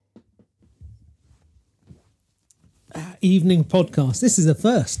evening podcast. This is a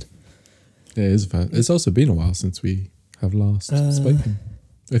first. It is a first. It's also been a while since we have last spoken.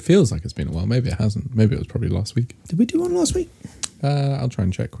 It feels like it's been a while. Maybe it hasn't. Maybe it was probably last week. Did we do one last week? I'll try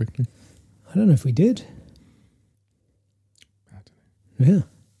and check quickly. I don't know if we did. I don't know. Yeah.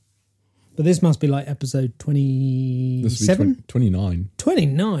 But this must be like episode 27? 29.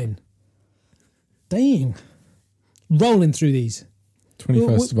 29. Dang. Rolling through these.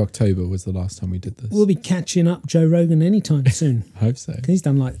 21st of October was the last time we did this. We'll be catching up Joe Rogan anytime soon. I hope so. He's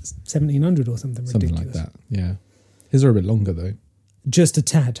done like 1,700 or something ridiculous. Something like that, yeah. His are a bit longer though. Just a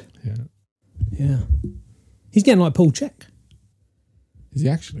tad. Yeah. Yeah. He's getting like Paul Check. Is he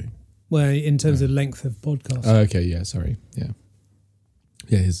actually? Well, in terms of length of podcast. Oh, okay, yeah, sorry. Yeah.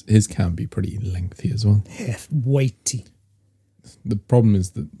 Yeah, his can be pretty lengthy as well. Yeah, weighty. The problem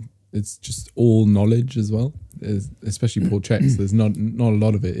is that it's just all knowledge as well. Especially Paul Check's. There's not a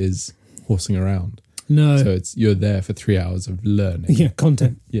lot of it is horsing around. No. So you're there for 3 hours of learning. Yeah,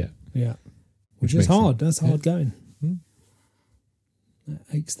 content. Yeah. Yeah. Which is hard. That's hard going. Hmm. That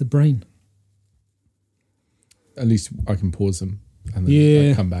aches the brain. At least I can pause them and then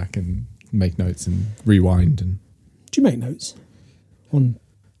like, come back and make notes and rewind. And do you make notes on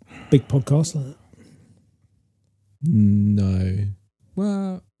big podcasts like that? No.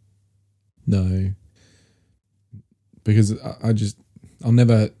 Well, no. Because I'll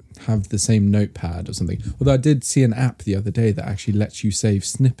never have the same notepad or something. Although I did see an app the other day that actually lets you save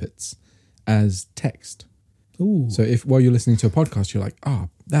snippets as text. Ooh. So if while you're listening to a podcast, you're like,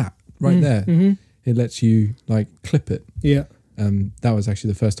 that right there. Mm-hmm. It lets you like clip it. Yeah. That was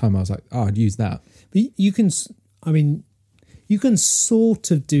actually the first time I was like, I'd use that. But you can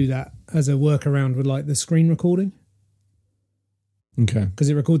sort of do that as a workaround with like the screen recording. Okay. Because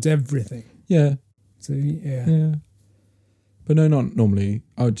it records everything. Yeah. So, yeah. Yeah. But no, not normally.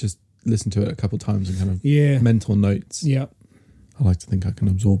 I would just listen to it a couple of times and kind of mental notes. Yeah. I like to think I can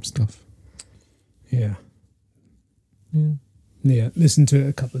absorb stuff. Yeah. Yeah. Yeah. Listen to it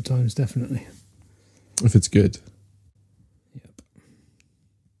a couple of times, definitely. If it's good. Yep.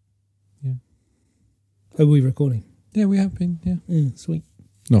 Yeah. Are we recording? Yeah, we have been. Yeah. Sweet.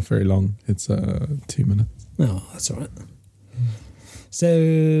 Not very long. It's 2 minutes. Oh, that's all right. So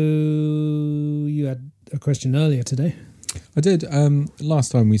you had a question earlier today. I did.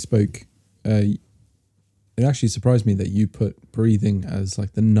 Last time we spoke, it actually surprised me that you put breathing as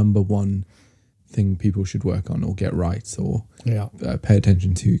like the number one thing people should work on or get right or pay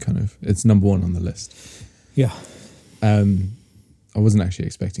attention to. Kind of, it's number one on the list. Yeah. I wasn't actually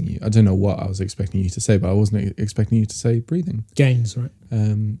expecting you. I don't know what I was expecting you to say, but I wasn't expecting you to say breathing. Gains, right?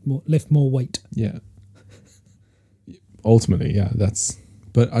 Lift more weight. Yeah. Ultimately, yeah.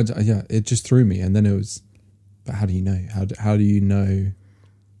 But it just threw me, and then it was. But how do you know? How do you know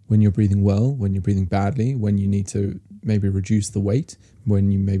when you're breathing well, when you're breathing badly, when you need to maybe reduce the weight,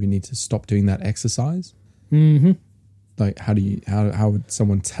 when you maybe need to stop doing that exercise? Mm-hmm. Like, how would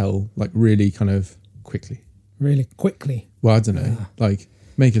someone tell, like, really kind of quickly? Really quickly? Well, I don't know. Like,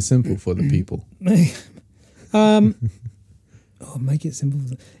 make it simple for the people. Make it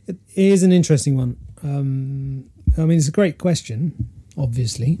simple. It is an interesting one. It's a great question,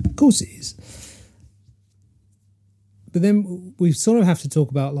 obviously. Of course it is. But then we sort of have to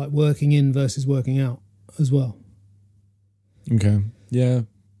talk about like working in versus working out as well. Okay. Yeah.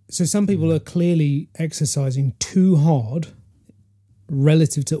 So some people are clearly exercising too hard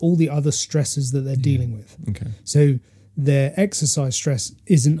relative to all the other stresses that they're dealing with. Okay. So their exercise stress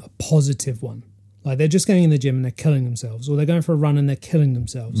isn't a positive one. Like they're just going in the gym and they're killing themselves, or they're going for a run and they're killing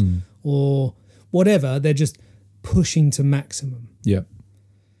themselves, or whatever. They're just pushing to maximum. Yep.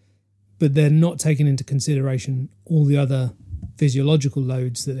 But they're not taking into consideration all the other physiological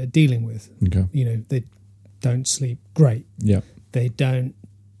loads that they're dealing with. Okay. You know, they don't sleep great. Yep. They don't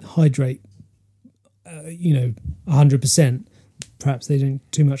hydrate, 100%. Perhaps they drink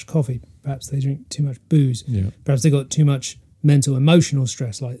too much coffee. Perhaps they drink too much booze. Yeah. Perhaps they got too much mental, emotional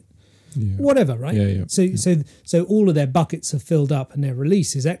stress, like whatever, right? Yeah. So all of their buckets are filled up and their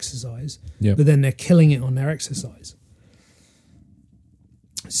release is exercise, but then they're killing it on their exercise.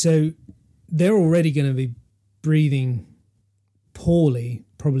 So they're already going to be breathing poorly,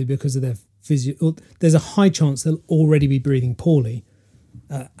 probably because of their there's a high chance they'll already be breathing poorly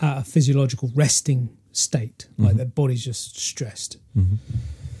at a physiological resting state, like their body's just stressed. Mm-hmm.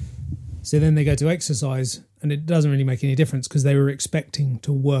 So then they go to exercise and it doesn't really make any difference because they were expecting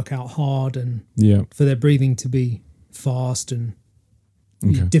to work out hard and for their breathing to be fast and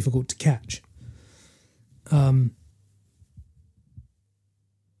difficult to catch.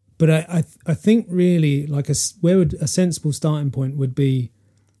 But I think really like a sensible starting point would be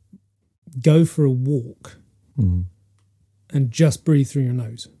go for a walk and just breathe through your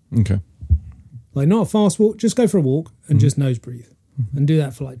nose. Okay. Like not a fast walk, just go for a walk and just nose breathe and do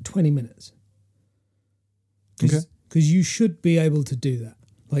that for like 20 minutes. Because you should be able to do that.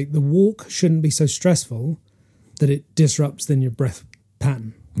 Like the walk shouldn't be so stressful that it disrupts then your breath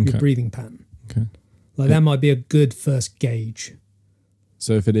pattern, your breathing pattern. Okay. Like that might be a good first gauge.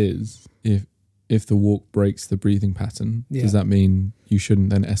 So if it is, if the walk breaks the breathing pattern, Yeah. does that mean you shouldn't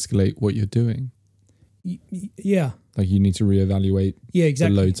then escalate what you're doing? Yeah. Like you need to reevaluate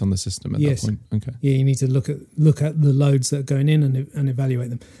Exactly. the loads on the system at that point. Okay. Yeah, you need to look at the loads that are going in and evaluate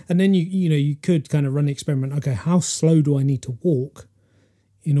them. And then you could kind of run the experiment. Okay, how slow do I need to walk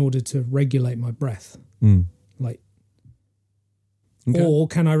in order to regulate my breath? Like, or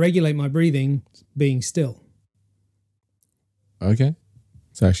can I regulate my breathing being still? Okay.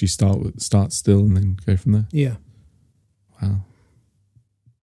 So actually start still and then go from there. Yeah. Wow.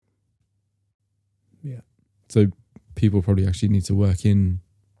 Yeah. So people probably actually need to work in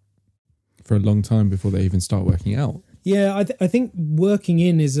for a long time before they even start working out. Yeah, I think working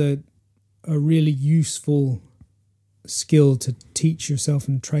in is a really useful skill to teach yourself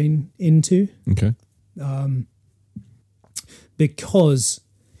and train into. Okay. Because,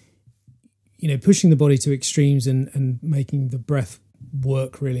 pushing the body to extremes and making the breath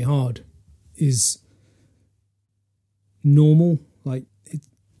work really hard is normal. Like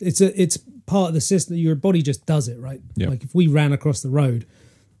it's part of the system. Your body just does it, right? Yep. Like if we ran across the road,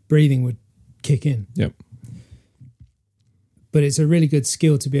 breathing would kick in. Yep. But it's a really good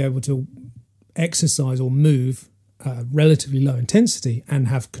skill to be able to exercise or move at a relatively low intensity and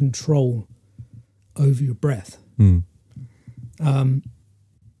have control over your breath.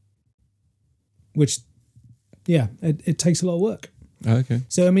 Which, it takes a lot of work. Okay.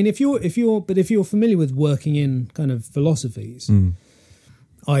 So I mean, if you're familiar with working in kind of philosophies,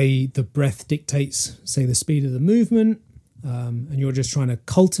 i.e., the breath dictates, say, the speed of the movement, and you're just trying to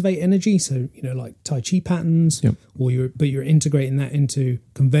cultivate energy. So like Tai Chi patterns, or you're integrating that into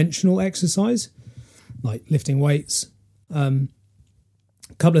conventional exercise, like lifting weights. A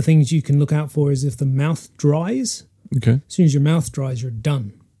couple of things you can look out for is if the mouth dries. Okay. As soon as your mouth dries, you're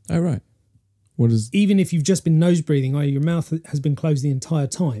done. Oh, right. What is... Even if you've just been nose breathing, or your mouth has been closed the entire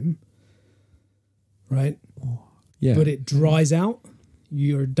time, right? Yeah. But it dries out,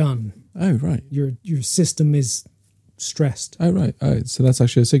 you're done. Oh, right. Your system is stressed. Oh, right. Oh, so that's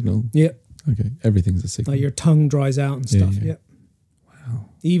actually a signal. Yep. Okay. Everything's a signal. Like your tongue dries out and stuff. Yeah. Yep. Wow.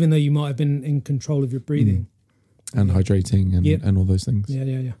 Even though you might have been in control of your breathing. And hydrating and all those things.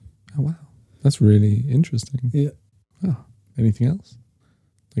 Yeah. Oh, wow. That's really interesting. Yeah. Oh, anything else?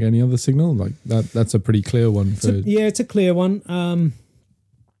 Like any other signal? Like that's a pretty clear one for... It's a clear one.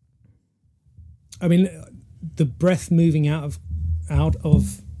 I mean, the breath moving out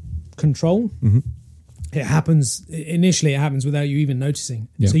of control. It happens initially. It happens without you even noticing.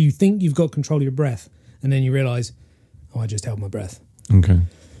 Yeah. So you think you've got control of your breath, and then you realize, I just held my breath. Okay.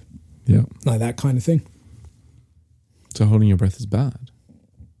 Yeah. Like that kind of thing. So holding your breath is bad.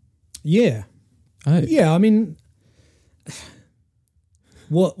 Yeah. Oh. Yeah. I mean,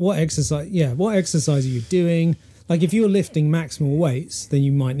 what exercise? Yeah. What exercise are you doing? Like if you're lifting maximal weights, then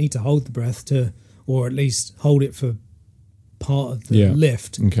you might need to hold the breath or at least hold it for part of the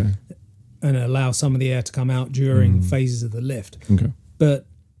lift. Okay. And allow some of the air to come out during phases of the lift. Okay. But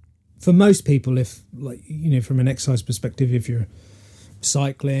for most people, if from an exercise perspective, if you're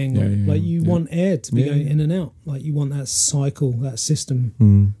cycling, you want air to be going in and out. Like you want that cycle, that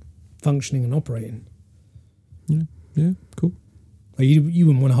system functioning and operating. Yeah, cool. Like you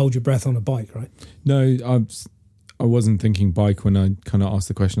wouldn't want to hold your breath on a bike, right? No, I wasn't thinking bike when I kind of asked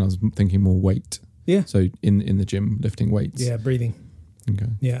the question. I was thinking more weight. Yeah. So in the gym, lifting weights. Yeah, breathing. Okay.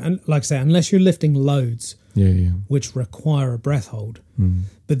 Yeah, and like I say, unless you're lifting loads, which require a breath hold,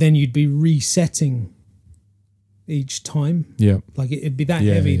 but then you'd be resetting each time. Yeah, like it'd be that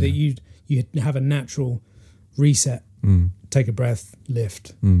heavy that you'd have a natural reset. Take a breath,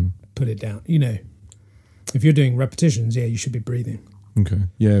 lift, put it down. If you're doing repetitions, you should be breathing. Okay.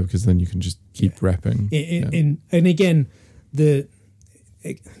 Yeah, because then you can just keep repping. And again, this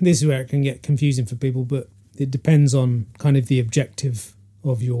is where it can get confusing for people, but it depends on kind of the objective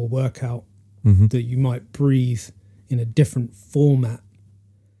of your workout, that you might breathe in a different format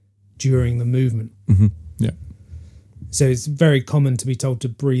during the movement. Yeah. So it's very common to be told to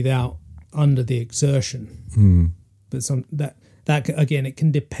breathe out under the exertion. But that again, it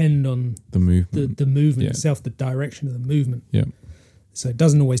can depend on the movement, the movement itself, the direction of the movement. Yeah. So it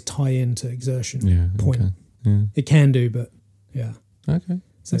doesn't always tie into exertion point. Okay. Yeah. It can do, but yeah. Okay.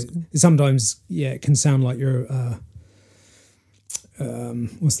 So cool. Sometimes, it can sound like you're,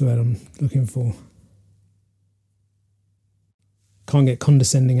 what's the word I'm looking for? can't get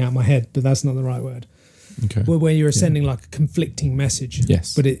condescending out of my head, but that's not the right word. Okay. Where you're sending like a conflicting message.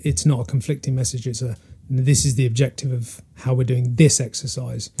 Yes. But it's not a conflicting message. It's this is the objective of how we're doing this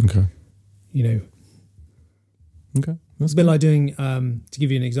exercise. Okay. You know, Okay. it's a bit like doing, to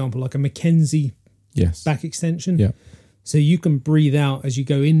give you an example, like a Mackenzie Yes. back extension. Yeah. So you can breathe out as you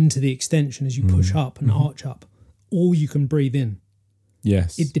go into the extension, as you push up and arch up, or you can breathe in.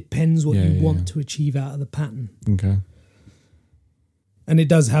 Yes. It depends what Yeah, you yeah, want yeah. to achieve out of the pattern. Okay. And it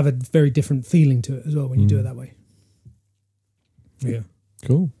does have a very different feeling to it as well when you do it that way. Yeah.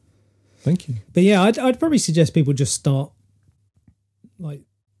 Cool. Thank you. But yeah, I'd probably suggest people just start like,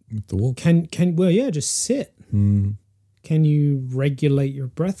 With the walk. just sit. Mm. Can you regulate your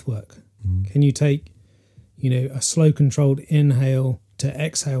breath work? Can you take, a slow controlled inhale to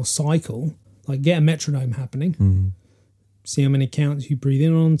exhale cycle, like get a metronome happening, see how many counts you breathe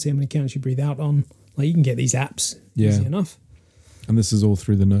in on, see how many counts you breathe out on. Like you can get these apps easy enough. And this is all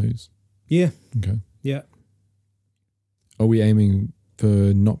through the nose. Yeah. Okay. Yeah. Are we aiming for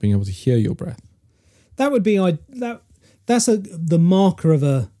not being able to hear your breath? That would be that's the marker of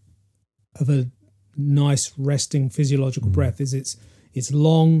a nice resting physiological breath is it's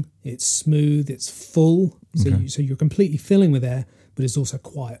long, it's smooth, it's full. Okay. So you're completely filling with air, but it's also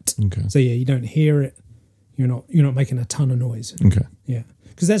quiet. Okay. So yeah, you don't hear it. You're not making a ton of noise. Okay. Yeah,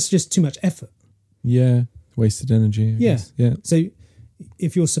 because that's just too much effort. Yeah. Wasted energy. I guess. Yeah. So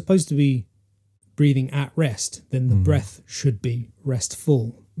if you're supposed to be breathing at rest, then the breath should be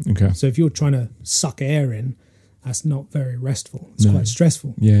restful. Okay. So if you're trying to suck air in, that's not very restful. It's quite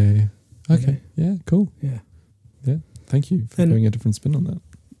stressful. Yeah. Okay. Yeah. Cool. Yeah. Yeah. Thank you for putting a different spin on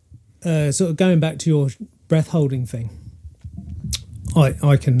that. Sort of going back to your breath holding thing,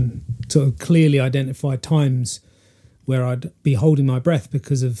 I can sort of clearly identify times where I'd be holding my breath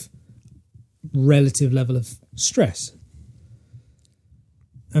because of relative level of stress.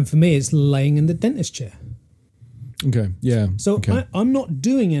 And for me, it's laying in the dentist chair. Okay. Yeah. So okay. I'm not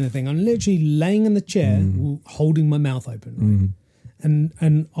doing anything. I'm literally laying in the chair, holding my mouth open. Right?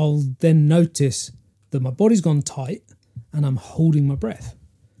 And I'll then notice that my body's gone tight and I'm holding my breath.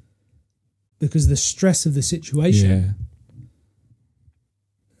 Because the stress of the situation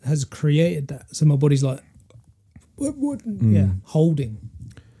has created that. So my body's like, holding.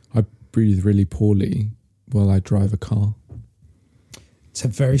 I breathe really poorly while I drive a car. It's a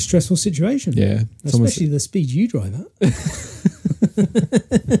very stressful situation. Yeah. Especially the speed you drive at.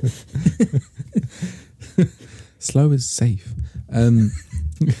 Slow is safe.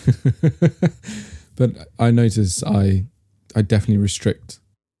 But I notice I definitely restrict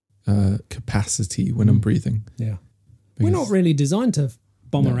capacity when I'm breathing. Yeah. We're not really designed to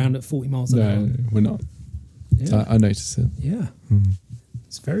bomb around at 40 miles an hour. No, we're not. Yeah. So I notice it. Yeah.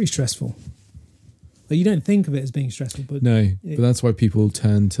 It's very stressful. Like you don't think of it as being stressful, but But that's why people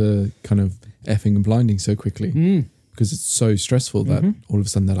turn to kind of effing and blinding so quickly. Because it's so stressful that all of a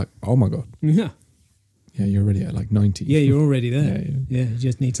sudden they're like, oh my God. Yeah. Yeah, you're already at like 90. Yeah, you're already there. Yeah. You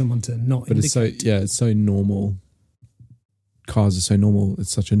just need someone to not But indicate. it's so normal. Cars are so normal.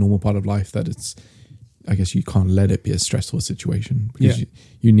 It's such a normal part of life that I guess you can't let it be a stressful situation because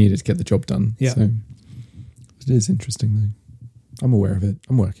you need it to get the job done. Yeah. So it is interesting though. I'm aware of it.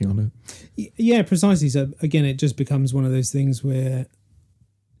 I'm working on it. Yeah, precisely. So again, it just becomes one of those things where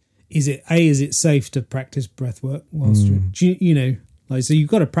is it safe to practice breath work whilst so you've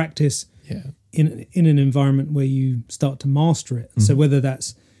got to practice in an environment where you start to master it. So whether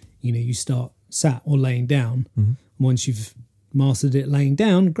that's you start sat or laying down, once you've mastered it laying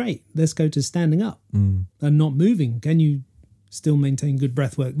down, great, let's go to standing up and not moving. Can you still maintain good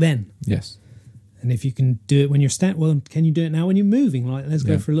breath work then? Yes. And if you can do it when you're can you do it now when you're moving? Like, let's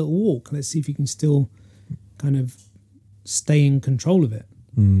go for a little walk. Let's see if you can still kind of stay in control of it.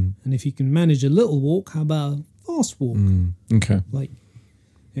 And if you can manage a little walk, how about a fast walk? Okay.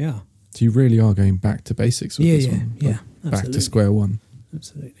 So you really are going back to basics with this one. Yeah, back to square one.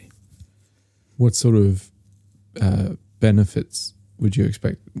 Absolutely. What sort of benefits would you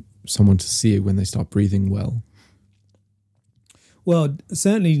expect someone to see when they start breathing well? Well,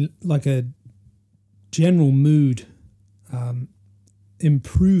 certainly like a general mood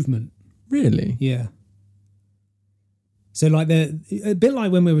improvement. Really? Yeah. So like a bit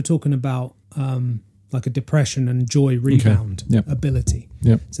like when we were talking about like a depression and joy rebound ability.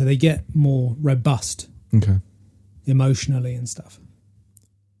 Yep. So they get more robust emotionally and stuff.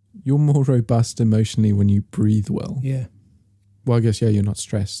 You're more robust emotionally when you breathe well. Yeah. Well, I guess, you're not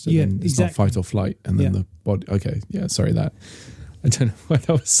stressed. And then it's not exactly. fight or flight. And then the body... Okay, sorry that... I don't know why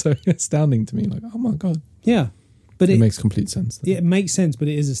that was so astounding to me. Like, oh my God. Yeah. But it makes complete sense. It makes sense, but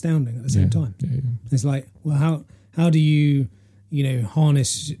it is astounding at the same time. Yeah. It's like, well, how do you,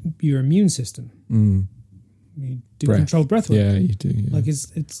 harness your immune system. You do Breath. controlled breath work. Yeah, you do. Yeah. Like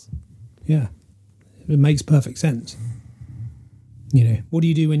it makes perfect sense. What do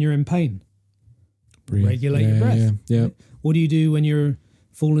you do when you're in pain? Breathe. Regulate your breath. Yeah. What do you do when you're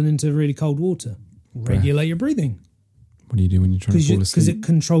falling into really cold water? Regulate your breathing. What do you do when you're trying to fall asleep? Because it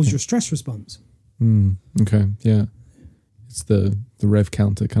controls your stress response. Okay. Yeah. It's the rev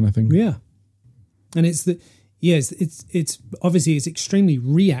counter kind of thing. Yeah. And it's obviously it's extremely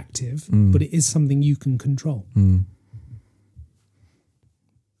reactive, but it is something you can control.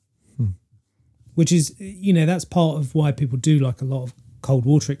 Which is, that's part of why people do like a lot of cold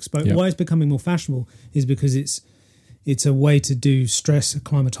water exposure. Yep. Why it's becoming more fashionable is because it's a way to do stress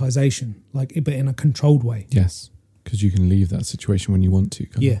acclimatization, but in a controlled way. Yes, because you can leave that situation when you want to,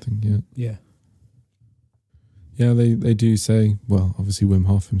 kind of thing. Yeah. Yeah, they do say, well, obviously Wim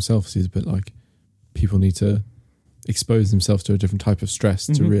Hof himself sees a bit like people need to expose themselves to a different type of stress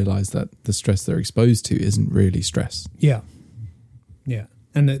to realize that the stress they're exposed to isn't really stress. Yeah. Yeah.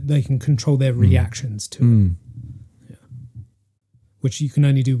 And that they can control their reactions to it. Yeah. Which you can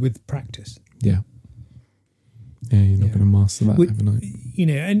only do with practice. Yeah. Yeah, you're not going to master that overnight.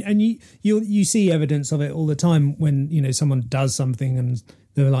 And you see evidence of it all the time when, someone does something and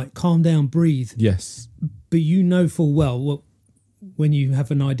they're like, calm down, breathe. Yes. But full well when you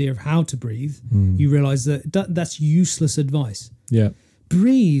have an idea of how to breathe, you realize that that's useless advice. Yeah.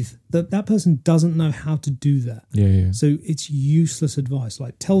 Breathe. That person doesn't know how to do that. Yeah. So it's useless advice.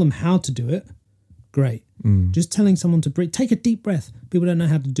 Like, tell them how to do it. Great. Just telling someone to breathe. Take a deep breath. People don't know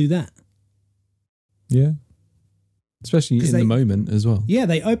how to do that. Yeah. Especially in the moment as well. Yeah,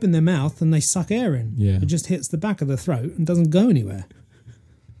 they open their mouth and they suck air in. Yeah. It just hits the back of the throat and doesn't go anywhere.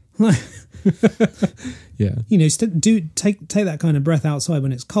 Yeah. Take that kind of breath outside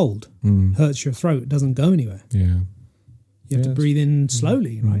when it's cold. Hurts your throat. It doesn't go anywhere. Yeah. You have to breathe in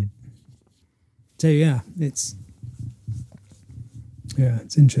slowly, right? So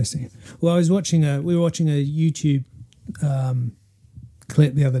it's interesting. Well, we were watching a YouTube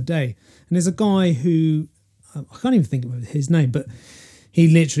clip the other day, and there's a guy who I can't even think of his name, but he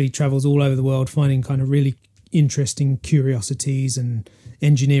literally travels all over the world finding kind of really interesting curiosities and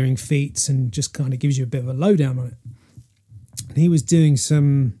engineering feats, and just kind of gives you a bit of a lowdown on it. And he was doing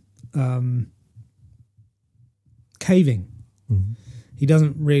some caving. He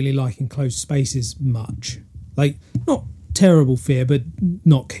doesn't really like enclosed spaces much. Like, not terrible fear, but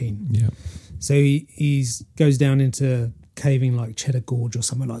not keen. Yeah. So he goes down into caving like Cheddar Gorge or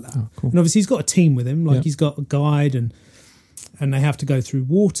something like that. Oh, cool. And obviously he's got a team with him. Like, he's got a guide and they have to go through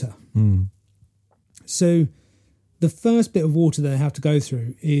water. So the first bit of water they have to go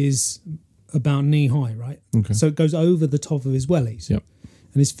through is about knee high, right? Okay. So it goes over the top of his wellies. Yep.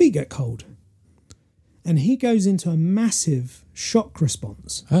 And his feet get cold. And he goes into a massive shock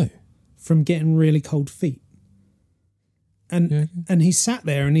response from getting really cold feet. And he sat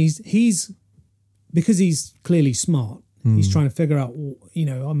there and he's because he's clearly smart, he's trying to figure out,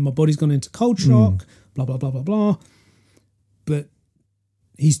 my body's gone into cold shock, blah, blah, blah, blah, blah. But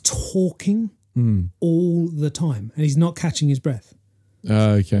he's talking all the time and he's not catching his breath.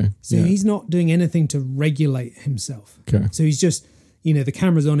 Okay. So he's not doing anything to regulate himself. Okay. So he's just, the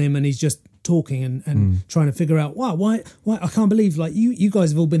camera's on him and he's just talking and trying to figure out, why I can't believe, like, you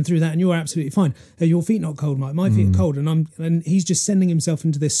guys have all been through that and you're absolutely fine. Are your feet not cold, Mike? My feet are cold, and he's just sending himself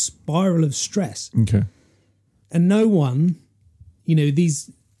into this spiral of stress. Okay. And no one,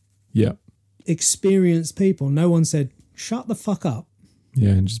 these experienced people, no one said, shut the fuck up. Yeah,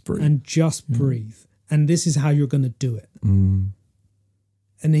 and just breathe. And just breathe. And this is how you're going to do it. And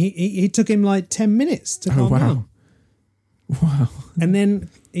he took him like 10 minutes to calm down. Wow. And then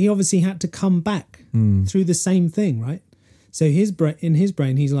he obviously had to come back through the same thing, right? So in his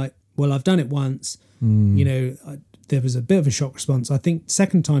brain, he's like, well, I've done it once. There was a bit of a shock response. I think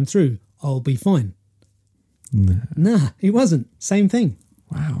second time through, I'll be fine. Nah, he wasn't. Same thing.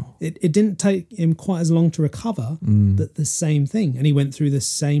 Wow. It didn't take him quite as long to recover, but the same thing. And he went through the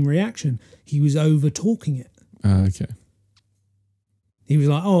same reaction. He was over-talking it. Okay. He was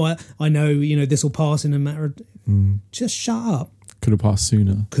like, I know, this will pass in a matter of... Just shut up. Could have passed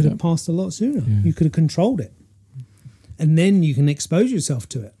sooner. Could have passed a lot sooner. Yeah. You could have controlled it. And then you can expose yourself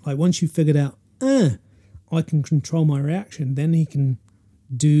to it. Like, once you've figured out, I can control my reaction, then he can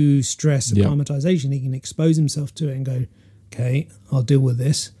do stress acclimatization. He can expose himself to it and go, okay, I'll deal with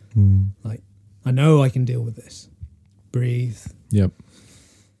this. Like, I know I can deal with this. Breathe. Yep.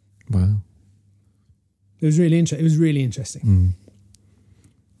 Wow. It was really interesting.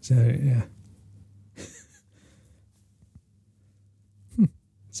 So, yeah.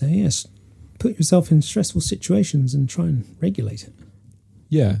 So, yes, put yourself in stressful situations and try and regulate it.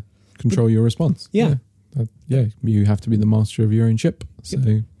 Yeah. Control your response. Yeah. Yeah. You have to be the master of your own ship. So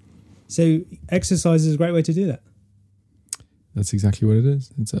So exercise is a great way to do that. that's exactly what it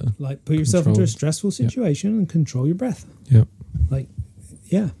is. It's a Like put yourself into Control. a stressful situation and control your breath. yeah. Like,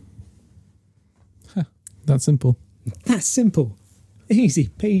 yeah, That's simple. that's simple. Easy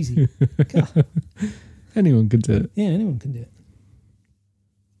peasy. God. Anyone could do it. Yeah, anyone can do it.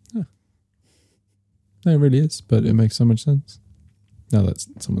 No, it really is, but it makes so much sense. Now that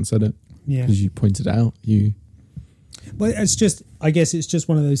someone said it, Yeah. because you pointed it out, Well, it's just, I guess it's just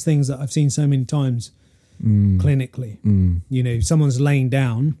one of those things that I've seen so many times clinically. You know, someone's laying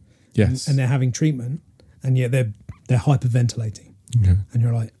down yes, and they're having treatment and yet they're hyperventilating. okay. And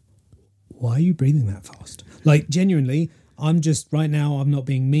you're like, why are you breathing that fast? Like, genuinely, I'm just, right now, I'm not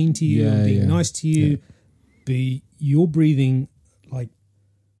being mean to you. I'm being nice to you. But you're breathing like...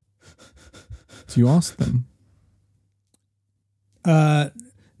 So you ask them?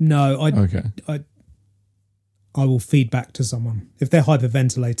 No, Okay. I will feed back to someone. If they're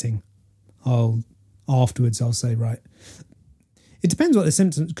hyperventilating, I'll say, right. It depends what the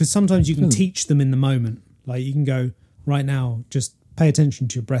symptoms, because sometimes you can teach them in the moment. Like you can go, right now, just pay attention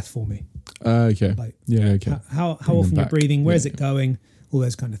to your breath for me. Okay. Like, yeah, okay. How Bring them often you're back. breathing, where's Yeah, it going, all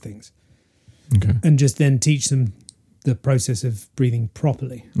those kind of things. Okay. And just then teach them the process of breathing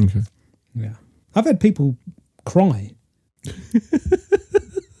properly. Okay. Yeah. I've had people cry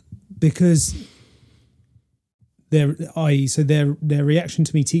because their reaction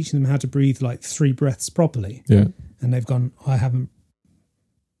to me teaching them how to breathe like 3 breaths properly. Yeah. And they've gone, I haven't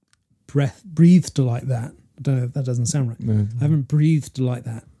breathed like that. I don't know if that doesn't sound right. No. I haven't breathed like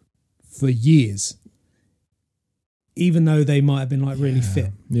that for years. Even though they might have been like really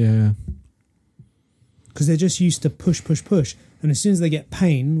fit. Yeah. Because they're just used to push. And as soon as they get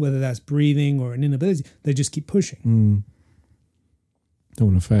pain, whether that's breathing or an inability, they just keep pushing. Don't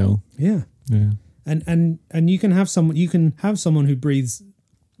want to fail. Yeah. Yeah. And you can have someone who breathes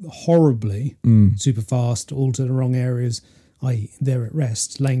horribly, super fast, all to the wrong areas, i.e. they're at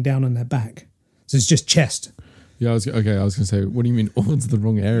rest, laying down on their back. So it's just chest. Yeah, I was going to say, what do you mean all to the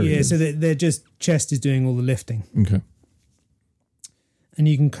wrong areas? Yeah, so they're just, chest is doing all the lifting. Okay. And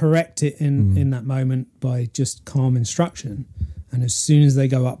you can correct it in that moment by just calm instruction. And as soon as they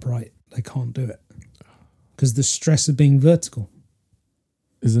go upright, they can't do it. Because the stress of being vertical.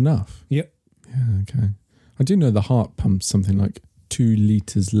 Is enough? Yep. Yeah, okay. I do know the heart pumps something like 2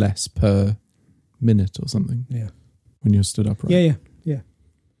 litres less per minute or something. Yeah. When you're stood upright. Yeah.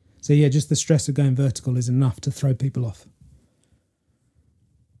 So yeah, just the stress of going vertical is enough to throw people off.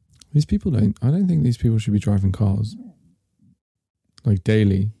 I don't think these people should be driving cars like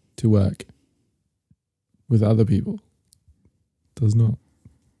daily to work with other people. Does not.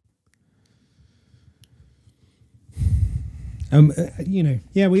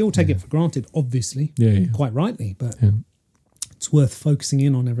 We all take it for granted, obviously. Yeah. Quite rightly, but Yeah. it's worth focusing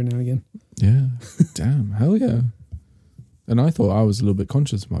in on every now and again. Yeah. Damn. Hell yeah. And I thought I was a little bit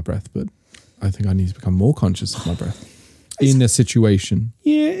conscious of my breath, but I think I need to become more conscious of my breath in a situation.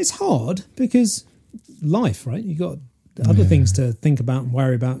 Yeah, it's hard because life, right? You got other things to think about and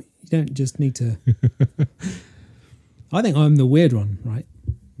worry about. You don't just need to. I think I'm the weird one, right?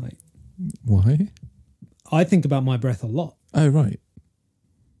 Like, Why? I think about my breath a lot, Oh, right.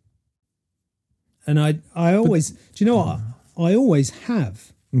 and I always. Do you know what? I always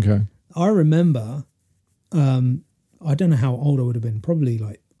have. Okay. I remember. I don't know how old I would have been. Probably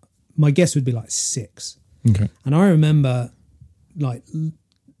like, my guess would be like 6. Okay. And I remember like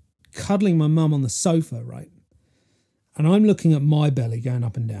cuddling my mum on the sofa, right? And I'm looking at my belly going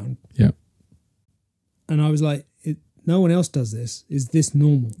up and down. Yeah. And I was like, no one else does this. Is this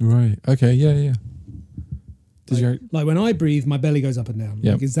normal? Right. Okay. Yeah. Like when I breathe, my belly goes up and down.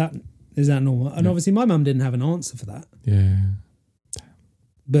 Yeah. Like, is that normal? And obviously my mum didn't have an answer for that. Yeah.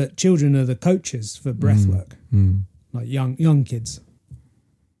 But children are the coaches for breath work. Like young kids.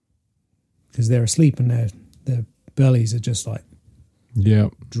 Because they're asleep and their bellies are just like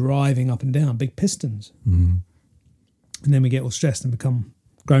driving up and down, big pistons. And then we get all stressed and become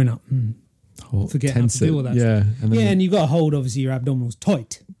grown up and forget how to deal with that. Yeah. And you've got to hold, obviously, your abdominals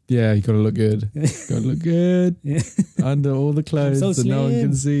tight. Yeah, you got to look good. Got to look good under all the clothes so that no one slim.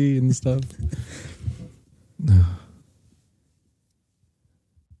 can see and stuff.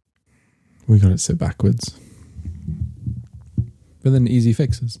 We got to sit backwards. But then easy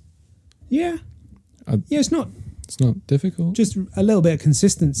fixes. Yeah. It's not difficult. just a little bit of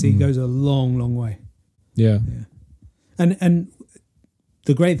consistency goes a long, long way. Yeah. And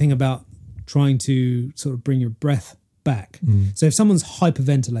the great thing about trying to sort of bring your breath back. So if someone's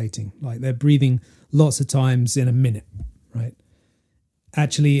hyperventilating, like they're breathing lots of times in a minute, right?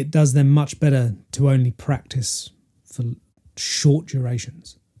 Actually, it does them much better to only practice for short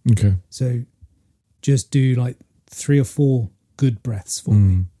durations. Okay. So just do like 3 or 4 good breaths for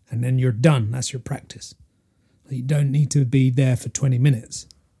me, and then you're done. That's your practice. You don't need to be there for 20 minutes.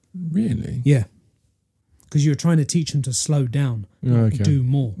 Really? Yeah. Because you're trying to teach them to slow down, do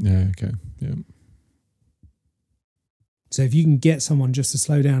more. Yeah, okay. Yeah. So if you can get someone just to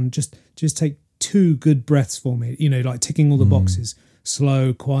slow down, just take 2 good breaths for me, you know, like ticking all the boxes.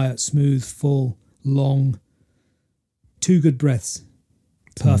 Slow, quiet, smooth, full, long. 2 good breaths.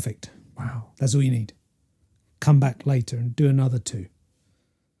 Perfect. Wow. That's all you need. Come back later and do another 2.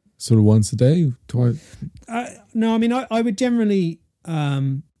 Sort of once a day? No, I mean, I would generally,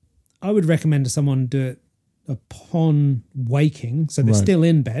 I would recommend to someone do it upon waking. So they're still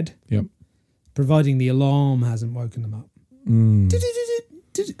in bed. Yep. Providing the alarm hasn't woken them up.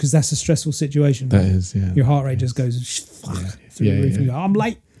 Because that's a stressful situation. That is, yeah. Your heart rate just goes through the roof and you go, I'm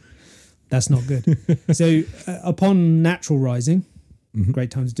late. That's not good. So upon natural rising, great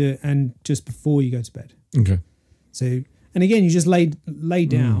time to do it. And just before you go to bed. Okay. So, and again, you just lay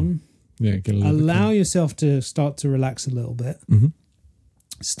down. Yeah, get a little allow yourself to start to relax a little bit.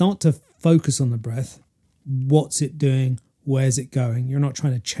 Start to focus on the breath. What's it doing? Where's it going? You're not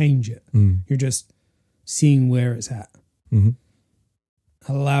trying to change it. You're just seeing where it's at.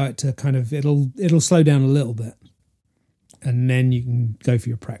 Allow it to kind of, it'll slow down a little bit. And then you can go for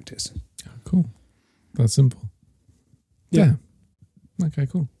your practice. Cool. That's simple. Yeah. Okay,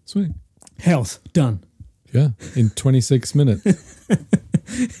 cool. Sweet. Health, done. Yeah, in 26 minutes.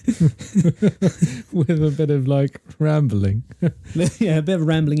 With a bit of like rambling. Yeah, a bit of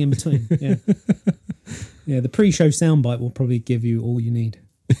rambling in between. Yeah. Yeah, the pre-show soundbite will probably give you all you need.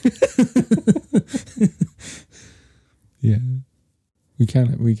 Yeah. We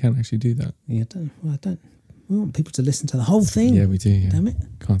can actually do that. Yeah, I don't. We want people to listen to the whole thing. Yeah, we do. Yeah. Damn it.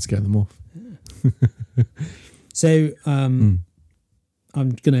 Can't scare them off. Yeah. So, I'm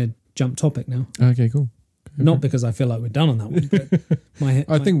going to jump topic now. Okay, cool. Not because I feel like we're done on that one, but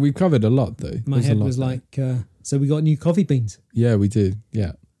I think we've covered a lot though. My head was like, so we got new coffee beans. Yeah, we did.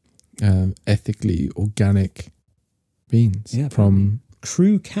 Yeah. Ethically organic beans from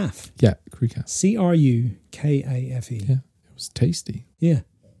Crew Caf. Yeah, Crew Caf. CRUKAFE. Yeah, it was tasty. Yeah.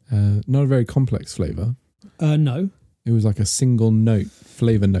 Not a very complex flavour. No. It was like a single note,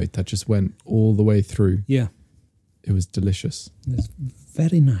 flavour note that just went all the way through. Yeah. It was delicious. It was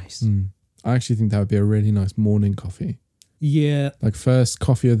very nice. I actually think that would be a really nice morning coffee. Yeah. Like first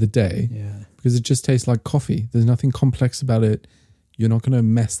coffee of the day. Yeah. Because it just tastes like coffee. There's nothing complex about it. You're not going to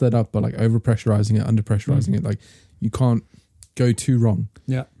mess that up by like over pressurizing it, under pressurizing it. Like you can't go too wrong.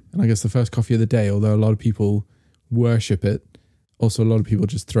 Yeah. And I guess the first coffee of the day, although a lot of people worship it, also a lot of people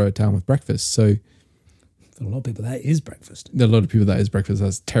just throw it down with breakfast. So for a lot of people, that is breakfast. A lot of people, that is breakfast.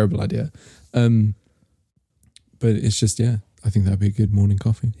 That's a terrible idea. But it's just, I think that'd be a good morning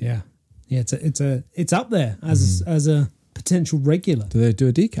coffee. Yeah. Yeah, it's up there as a potential regular. Do they do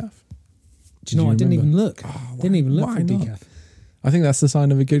a decaf? Do you know what? I didn't even look. Didn't even look for a decaf. Not? I think that's the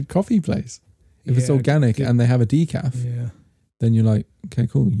sign of a good coffee place. If it's organic and they have a decaf, then you're like, okay,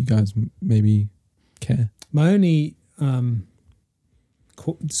 cool. You guys maybe care. My only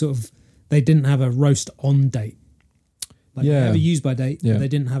sort of, they didn't have a roast on date. Like they have a use by date, but they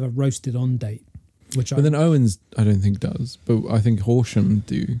didn't have a roasted on date. But then Owens, I don't think does. But I think Horsham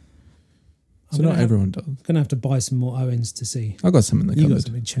do. So not everyone does. I'm going to have to buy some more Owens to see. I've got some in the cupboard. You got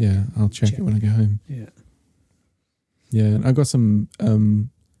some in check. Yeah, I'll check it when I go home. Yeah. Yeah, and I got some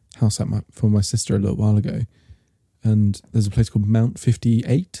house at for my sister a little while ago. And there's a place called Mount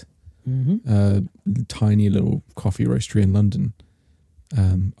 58. Tiny little coffee roastery in London.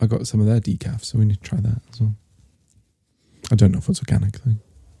 I got some of their decaf, so we need to try that as well. I don't know if it's organic though.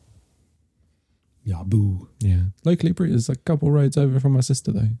 Yeah, boo. Yeah. Locally brewed. There's a couple roads over from my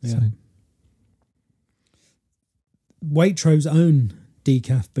sister though. Yeah. So. Waitro's own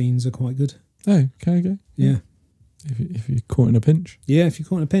decaf beans are quite good. Oh, can I go? Yeah. If you're caught in a pinch. Yeah, if you're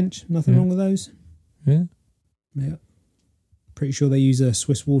caught in a pinch. Nothing wrong with those. Yeah. Yeah. Pretty sure they use a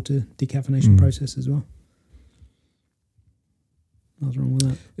Swiss water decaffeination process as well. Nothing wrong with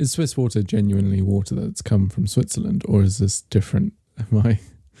that. Is Swiss water genuinely water that's come from Switzerland, or is this different?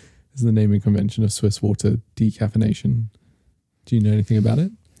 Is the naming convention of Swiss water decaffeination? Do you know anything about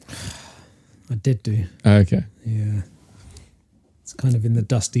it? I did do. Okay. Yeah. It's kind of in the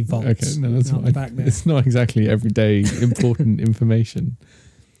dusty vaults. Okay, no, that's fine. Back there. It's not exactly everyday important information.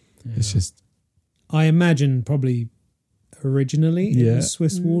 Yeah. It's just... I imagine probably originally it was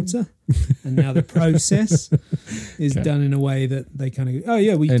Swiss water, and now the process is done in a way that they kind of go, oh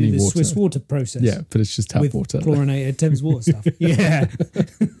yeah, we do the Swiss water process. Yeah, but it's just tap with water. Chlorinated Thames water stuff. Yeah.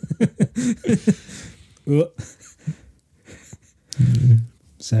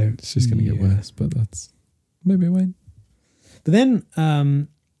 So it's just going to get worse, but that's maybe it won't. But then,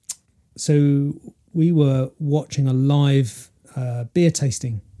 so we were watching a live beer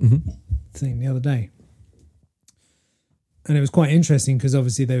tasting thing the other day, and it was quite interesting because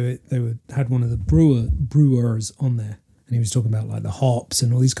obviously they had one of the brewers on there, and he was talking about like the hops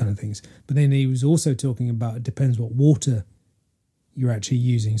and all these kind of things. But then he was also talking about it depends what water you're actually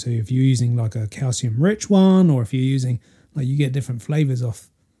using. So if you're using like a calcium rich one, or if you're using like you get different flavors off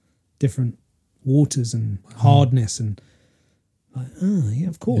different waters and hardness and like, oh yeah,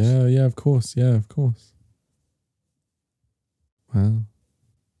 of course. Yeah, of course. Yeah, of course. Wow.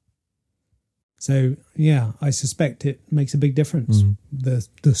 So yeah, I suspect it makes a big difference.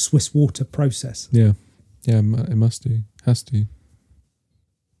 The Swiss water process. Yeah, it must do. Has to.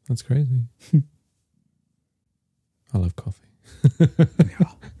 That's crazy. I love coffee.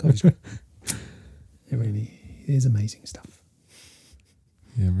 Yeah, coffee's great. It really is amazing stuff.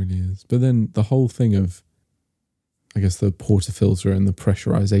 Yeah, it really is. But then the whole thing of, I guess, the portafilter and the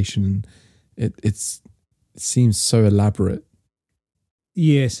pressurization, it seems so elaborate.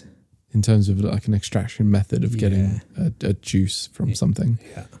 Yes. In terms of like an extraction method of getting a juice from something.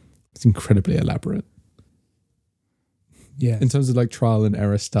 Yeah. It's incredibly elaborate. Yeah. In terms of like trial and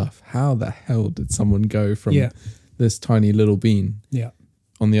error stuff, how the hell did someone go from this tiny little bean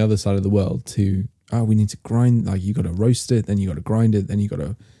on the other side of the world to, we need to grind, like you got to roast it, then you got to grind it, then you got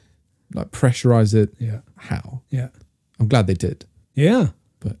to like pressurize it. Yeah. How? Yeah. I'm glad they did. Yeah.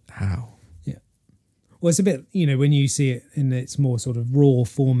 But how? Yeah. Well, it's a bit, when you see it in its more sort of raw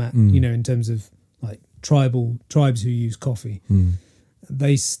format, in terms of like tribes who use coffee,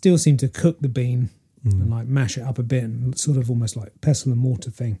 they still seem to cook the bean and like mash it up a bit and sort of almost like pestle and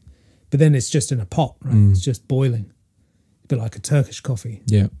mortar thing. But then it's just in a pot, right? It's just boiling. A bit like a Turkish coffee.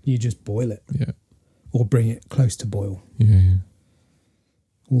 Yeah. You just boil it. Yeah. Or bring it close to boil. Yeah.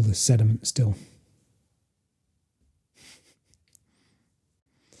 All the sediment still.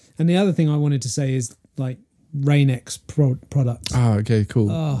 And the other thing I wanted to say is like Rain-X products. Okay, cool.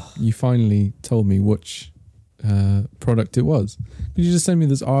 Oh. You finally told me which product it was. Could you just send me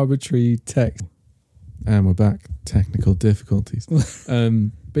this arbitrary text? And we're back. Technical difficulties.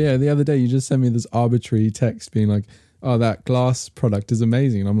 But yeah, the other day you just sent me this arbitrary text being like, oh, that glass product is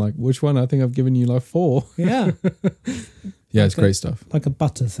amazing. And I'm like, which one? I think I've given you like 4. Yeah. Yeah, it's great stuff. Like a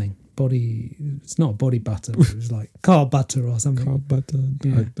butter thing. It's not body butter, but it was like car butter or something. Car butter?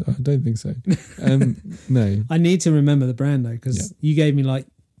 Yeah. I don't think so. No. I need to remember the brand though, because you gave me like,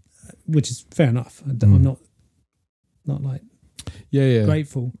 which is fair enough. I'm not like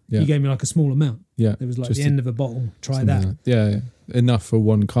grateful. Yeah. You gave me like a small amount. Yeah. It was like the end of a bottle. Try that. Like, yeah. Enough for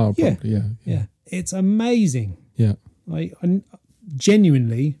one car. Probably. Yeah. It's amazing. Yeah. Like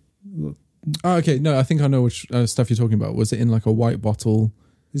genuinely. Oh, okay. No, I think I know which stuff you're talking about. Was it in like a white bottle?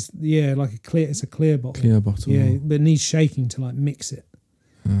 It's like it's a clear bottle. Clear bottle. Yeah, but it needs shaking to like mix it.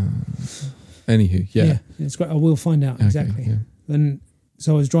 Anywho, yeah, it's great. I will find out exactly. Yeah. And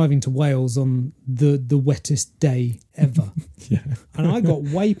so I was driving to Wales on the wettest day ever. Yeah. And I got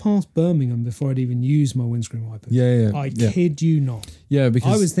way past Birmingham before I'd even used my windscreen wiper. Yeah. I kid you not. Yeah,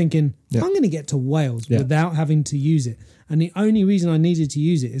 because I was thinking, I'm going to get to Wales without having to use it. And the only reason I needed to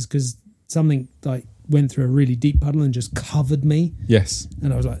use it is because something like went through a really deep puddle and just covered me. Yes.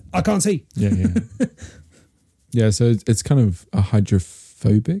 And I was like, I can't see. Yeah. Yeah, so it's kind of a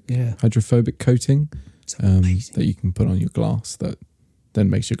hydrophobic coating that you can put on your glass that then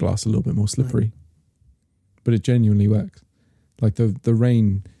makes your glass a little bit more slippery. Right. But it genuinely works. Like the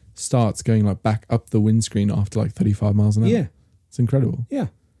rain starts going like back up the windscreen after like 35 miles an hour. Yeah. It's incredible. Yeah.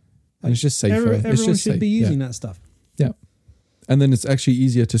 And it's just safer. Everyone should be using that stuff. Yeah. And then it's actually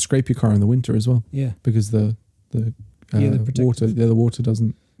easier to scrape your car in the winter as well. Yeah. Because the water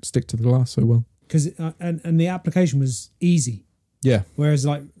doesn't stick to the glass so well. Because and the application was easy. Yeah. Whereas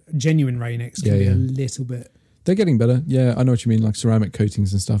like genuine Rain-X can be a little bit. They're getting better. Yeah, I know what you mean. Like ceramic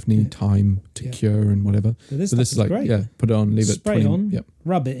coatings and stuff need time to cure and whatever. So this is like great. Put it on, leave Spray it 20 on,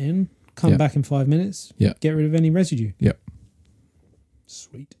 rub it in, come back in 5 minutes. Yeah. Get rid of any residue. Yeah.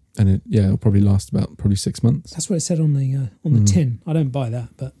 Sweet. And it'll probably last about 6 months. That's what it said on the tin. I don't buy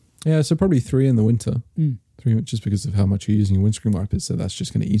that, but so probably 3 in the winter. 3 just because of how much you're using your windscreen wipers. So that's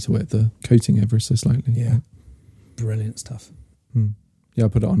just going to eat away at the coating ever so slightly. Yeah. Brilliant stuff. Yeah, I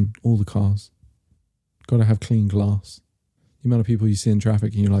put it on all the cars. Got to have clean glass. The amount of people you see in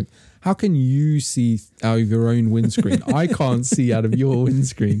traffic, and you're like, how can you see out of your own windscreen? I can't see out of your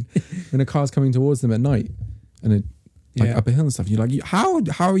windscreen when a car's coming towards them at night, and it like up a hill and stuff. You're like, how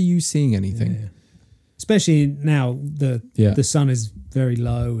are you seeing anything? Yeah. Especially now the sun is very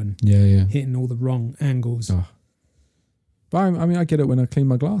low and hitting all the wrong angles. Oh. But I mean, I get it when I clean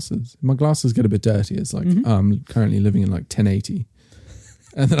my glasses. My glasses get a bit dirty. It's like, I'm currently living in like 1080.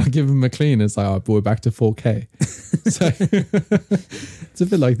 And then I give them a clean. It's like, oh, we're back to 4K. So it's a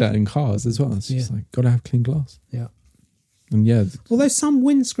bit like that in cars as well. It's just like, got to have clean glass. Yeah. And although some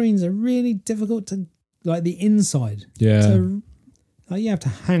windscreens are really difficult to, like the inside. Yeah. So, like, you have to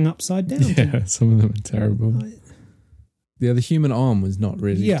hang upside down. Yeah, some of them are terrible. The human arm was not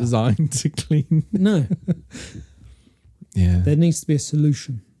really designed to clean. No. Yeah. There needs to be a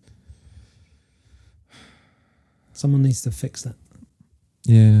solution. Someone needs to fix that.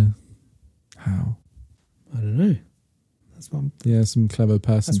 Yeah. How? I don't know. That's why some clever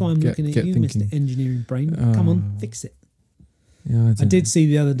person. That's why I'm looking at you, thinking. Mr. Engineering Brain. Come on, fix it. Yeah, I did see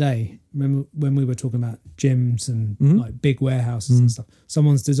the other day, remember when we were talking about gyms and like big warehouses and stuff,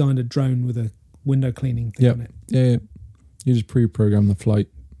 someone's designed a drone with a window cleaning thing on it. Yeah. You just pre-program the flight.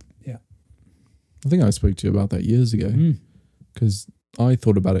 Yeah. I think I spoke to you about that years ago because I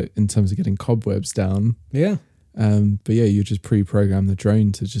thought about it in terms of getting cobwebs down. Yeah. But yeah, you just pre-program the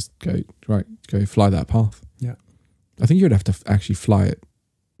drone to just go fly that path. Yeah. I think you would have to actually fly it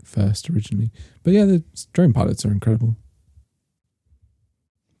first originally. But yeah, the drone pilots are incredible.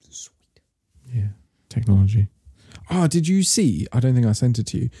 Sweet. Yeah. Technology. Oh, did you see? I don't think I sent it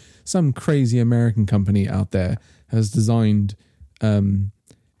to you. Some crazy American company out there has designed,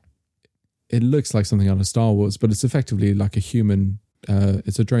 it looks like something out of Star Wars, but it's effectively like a human,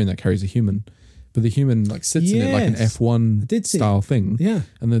 it's a drone that carries a human. But the human like sits in it like an F1 style thing. Yeah.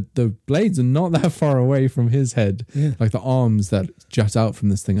 And the blades are not that far away from his head. Yeah. Like the arms that jut out from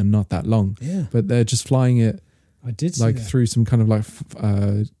this thing are not that long. Yeah. But they're just flying it through some kind of like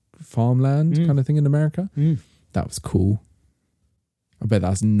farmland kind of thing in America. That was cool. I bet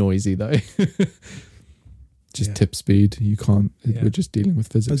that's noisy though. Just tip speed. You can't. We're just dealing with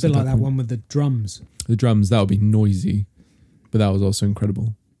physics. It's a bit like that one with the drums. The drums, that would be noisy. But that was also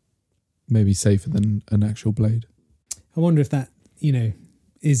incredible. Maybe safer than an actual blade. I wonder if that,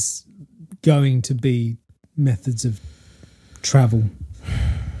 is going to be methods of travel.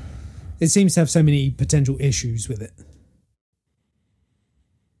 It seems to have so many potential issues with it.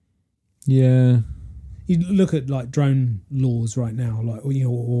 Yeah. You look at like drone laws right now, like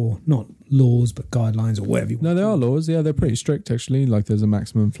or not laws but guidelines or whatever you want. No, there are laws. Yeah, they're pretty strict actually. Like there's a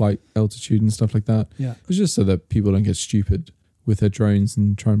maximum flight altitude and stuff like that. Yeah. It's just so that people don't get stupid with their drones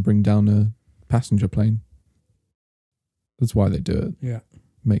and try and bring down a passenger plane. That's why they do it. Yeah.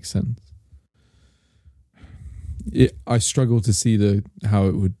 Makes sense. I struggle to see how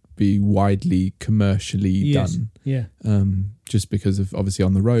it would be widely commercially done. Yeah. Just because of obviously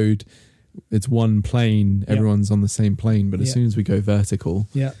on the road, it's one plane, everyone's on the same plane, but as soon as we go vertical,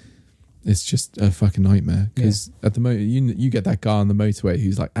 it's just a fucking nightmare. Because at the moment, you get that guy on the motorway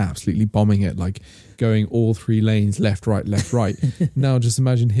who's like absolutely bombing it, like going all 3 lanes, left, right. Now just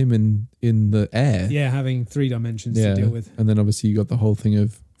imagine him in the air. Yeah, having 3 dimensions to deal with. And then obviously you got the whole thing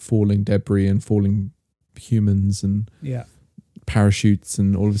of falling debris and falling humans and parachutes,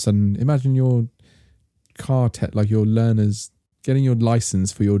 and all of a sudden, imagine your car like your learners getting your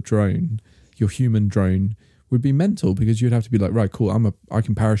license for your drone, your human drone, would be mental, because you'd have to be like, right, cool, I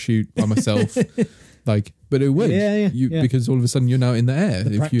can parachute by myself. Like, but it would. Because all of a sudden you're now in the air.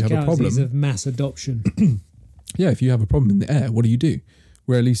 If you have a problem of mass adoption. If you have a problem in the air, what do?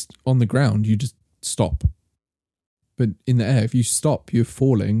 Where at least on the ground you just stop. But in the air, if you stop, you're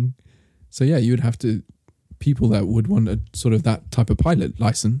falling. So yeah, you would have to, people that would want a sort of that type of pilot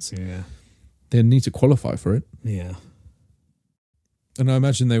license, they'd need to qualify for it. Yeah. And I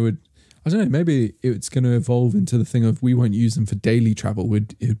imagine they would, I don't know, maybe it's going to evolve into the thing of we won't use them for daily travel.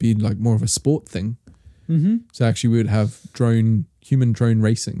 It would be like more of a sport thing. Mm-hmm. So actually we would have human drone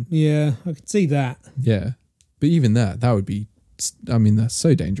racing. Yeah, I could see that. Yeah. But even that would be, I mean, that's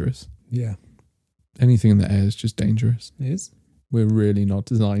so dangerous. Yeah. Anything in the air is just dangerous. It is. We're really not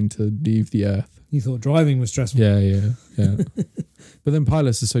designed to leave the earth. You thought driving was stressful. Yeah. But then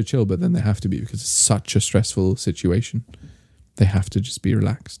pilots are so chill, but then they have to be, because it's such a stressful situation. They have to just be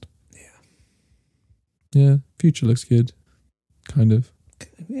relaxed. Yeah, future looks good. Kind of.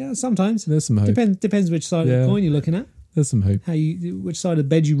 Yeah, sometimes. There's some hope. Depends which side of the coin you're looking at. There's some hope. Which side of the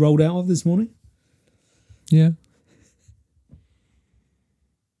bed you rolled out of this morning. Yeah.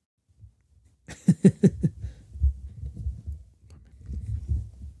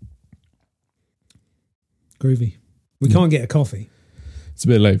 Groovy. We can't get a coffee. It's a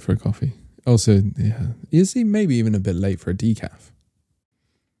bit late for a coffee. Also, yeah, you see, maybe even a bit late for a decaf.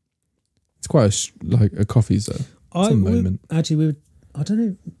 It's quite like a coffee's a moment. I don't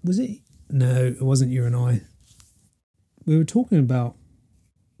know, was it? No, it wasn't you and I. We were talking about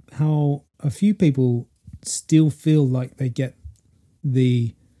how a few people still feel like they get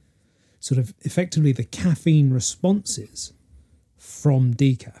the sort of effectively the caffeine responses from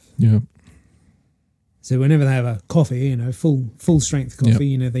decaf. Yeah. So whenever they have a coffee, full strength coffee,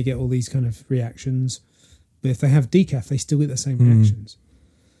 Yep. they get all these kind of reactions. But if they have decaf, they still get the same reactions.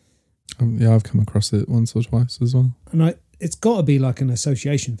 Yeah, I've come across it once or twice as well. And it's got to be like an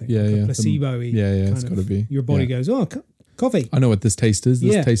association thing, Yeah, like yeah. a placebo-y. It's got to be. Your body goes, oh, coffee. I know what this taste is.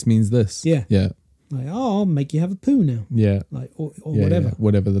 This taste means this. Yeah. Yeah. Like, oh, I'll make you have a poo now. Yeah. Like, or Yeah, whatever. yeah.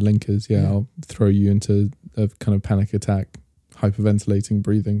 Whatever the link is. Yeah, Yeah. I'll throw you into a kind of panic attack, hyperventilating,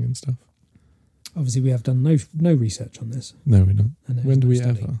 breathing and stuff. Obviously, we have done no research on this. No, we're not. And there's When do no we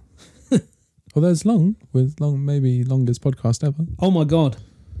study. ever? Well, there's maybe longest podcast ever. Oh my God.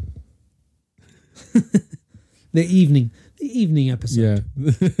 The evening episode. Yeah,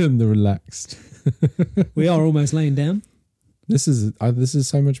 the relaxed. We are almost laying down. This is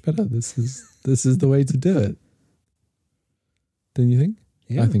so much better. This is the way to do it. Don't you think?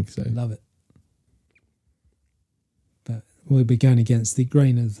 Yeah, I think so. love it. But we'll be going against the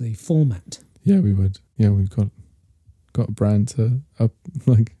grain of the format. Yeah, we would. Yeah, we've got a brand to up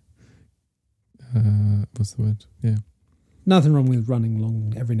like. What's the word? Yeah. Nothing wrong with running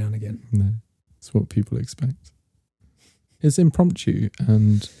long every now and again. No, it's what people expect. It's impromptu,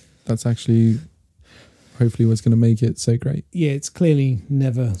 and that's actually hopefully what's going to make it so great. Yeah, it's clearly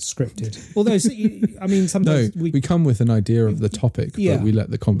never scripted. Although, I mean, No, sometimes we come with an idea of the topic, Yeah. but we let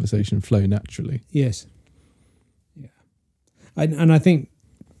the conversation flow naturally. Yes. Yeah. And I think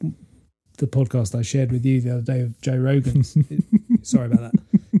the podcast I shared with you the other day of Joe Rogan's, sorry about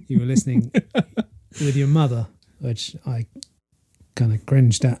that. You were listening with your mother, which I kind of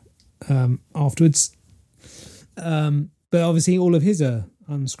cringed at afterwards. But obviously all of his are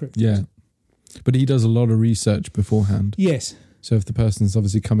unscripted. Yeah. But he does a lot of research beforehand. Yes. So if the person's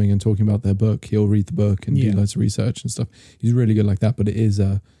obviously coming and talking about their book, he'll read the book and do loads of research and stuff. He's really good like that, but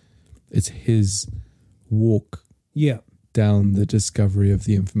it's his walk down the discovery of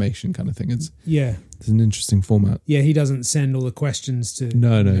the information kind of thing. It's an interesting format. Yeah, he doesn't send all the questions to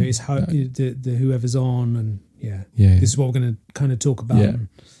No. the whoever's on and Yeah. this is what we're going to kind of talk about. Yeah. And,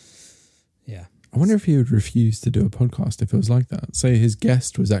 I wonder if he would refuse to do a podcast if it was like that. Say his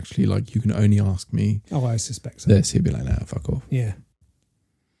guest was actually like, you can only ask me oh, I suspect so. this. He'd be like, nah, fuck off. Yeah.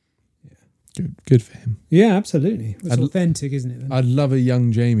 Good for him. Yeah, absolutely. It's authentic, isn't it? Then? I'd love a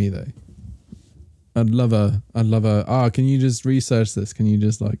young Jamie though. I'd love a, can you just research this? Can you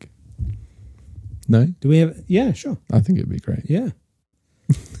just like, no? Do we have, yeah, sure. I think it'd be great. Yeah.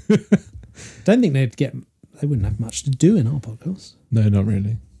 Don't think they wouldn't have much to do in our podcast. No, not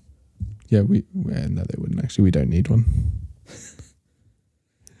really. Yeah, no, they wouldn't actually. We don't need one.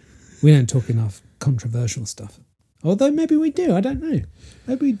 We don't talk enough controversial stuff. Although maybe we do. I don't know.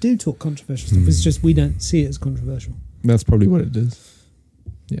 Maybe we do talk controversial stuff. It's just we don't see it as controversial. That's probably what it is.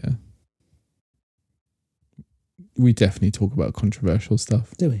 Yeah. We definitely talk about controversial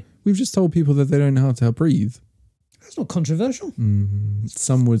stuff. Do we? We've just told people that they don't know how to breathe. That's not controversial.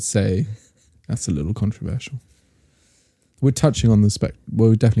 Some would say that's a little controversial. We're touching on the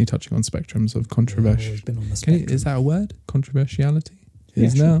we're definitely touching on spectrums of controversial. Always been on the spectrum. Is that a word? Controversiality? It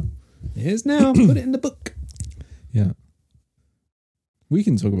is sure. now. It is now. Put it in the book. Yeah. We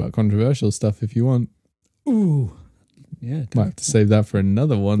can talk about controversial stuff if you want. Ooh. Yeah. Might have to save that for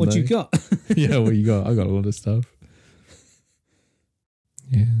another one. What though. you got? Yeah, what you got? I got a lot of stuff.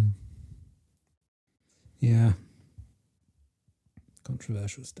 Yeah. Yeah.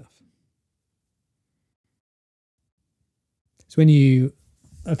 Controversial stuff. So I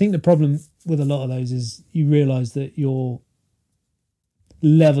think the problem with a lot of those is you realise that your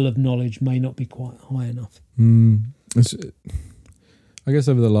level of knowledge may not be quite high enough. I guess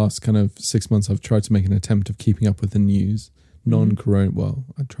over the last kind of 6 months, I've tried to make an attempt of keeping up with the news, non-corona. Well,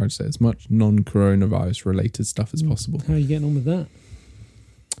 I try to say as much non-coronavirus related stuff as possible. How are you getting on with that?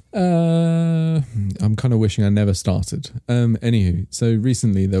 I'm kind of wishing I never started. Anywho, so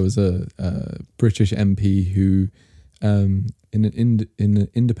recently there was a British MP who, in an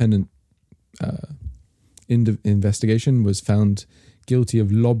independent investigation, was found guilty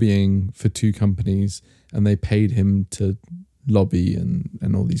of lobbying for two companies, and they paid him to lobby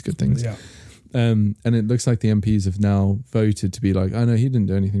and all these good things. Yeah. And it looks like the MPs have now voted to be like, oh no, he didn't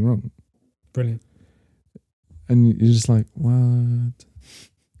do anything wrong. Brilliant. And you're just like, what?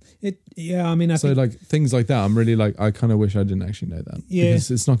 I mean, I So think, like things like that, I'm really like, I kind of wish I didn't actually know that. Yeah. Because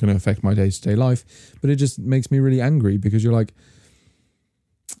it's not going to affect my day-to-day life, but it just makes me really angry because you're like,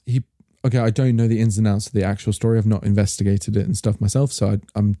 okay, I don't know the ins and outs of the actual story. I've not investigated it and stuff myself. So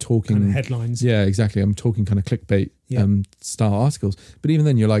I'm talking kind of headlines. Yeah, exactly. I'm talking kind of clickbait style articles. But even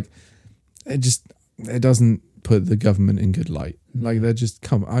then you're like, it doesn't put the government in good light. Like they're just,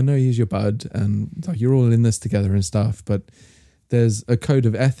 I know he's your bud and like you're all in this together and stuff, but there's a code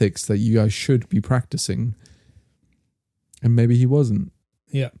of ethics that you guys should be practicing. And maybe he wasn't.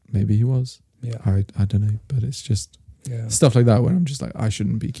 Yeah. Maybe he was. Yeah. I don't know. But it's just Yeah. stuff like that where I'm just like, I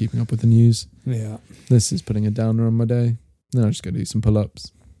shouldn't be keeping up with the news. Yeah. This is putting a downer on my day. Then I just go do some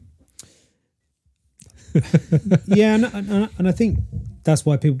pull-ups. Yeah, and I think that's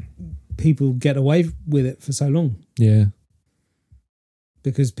why people get away with it for so long, Yeah.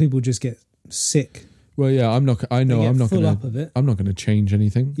 because people just get sick. Well, yeah, I'm not They get full up gonna of it. I'm not gonna change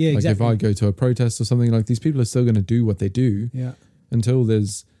anything. Yeah, like exactly. if I go to a protest or something, like these people are still gonna do what they do Yeah. until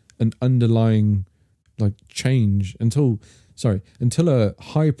there's an underlying like change, until a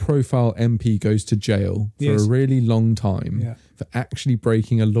high profile MP goes to jail for Yes. a really long time Yeah. for actually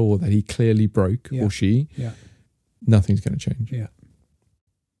breaking a law that he clearly broke, Yeah. or she. Yeah. Nothing's gonna change. Yeah.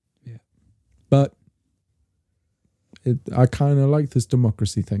 Yeah. But I kind of like this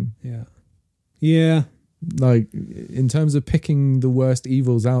democracy thing. Yeah. Yeah. Like, in terms of picking the worst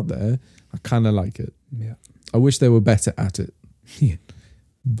evils out there, I kind of like it. Yeah. I wish they were better at it. Yeah.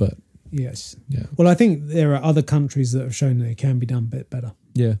 But, Yes. yeah. Well, I think there are other countries that have shown that it can be done a bit better.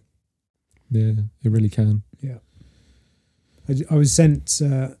 Yeah. Yeah, it really can. Yeah. I was sent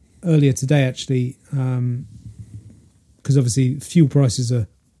earlier today, actually, because obviously fuel prices are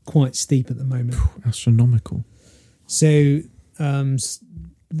quite steep at the moment. Astronomical. So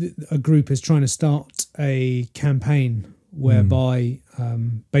a group is trying to start a campaign whereby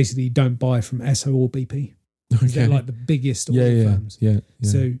basically you don't buy from Esso or BP. Okay. They're like the biggest oil yeah. firms. Yeah.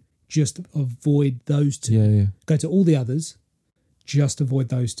 So just avoid those two. Yeah. Go to all the others, just avoid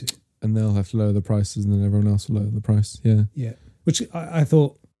those two. And they'll have to lower the prices and then everyone else will lower the price. Yeah. Yeah. Which I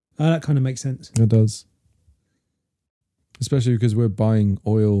thought, that kind of makes sense. It does. Especially because we're buying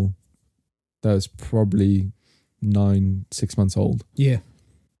oil that's probably 6 months old. Yeah.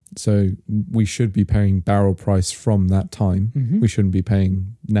 So we should be paying barrel price from that time. Mm-hmm. We shouldn't be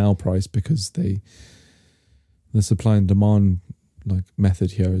paying now price because the supply and demand like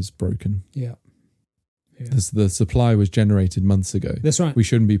method here is broken. Yeah. Yeah. The supply was generated months ago. That's right. We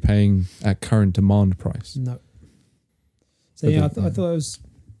shouldn't be paying at current demand price. No. So But yeah, the- I thought it was.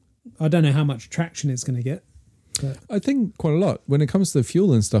 I don't know how much traction it's going to get. But I think quite a lot. When it comes to the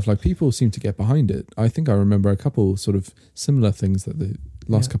fuel and stuff, like people seem to get behind it. I think I remember a couple sort of similar things that the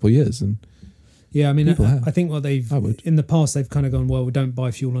last Yeah. couple of years. And yeah, I mean, People have. I think what they've I would. in the past they've kind of gone, well, we don't buy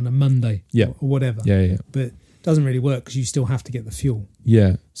fuel on a Monday, Yeah. or whatever. yeah. But it doesn't really work because you still have to get the fuel.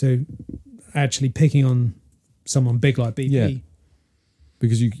 Yeah. So actually picking on someone big like BP, Yeah.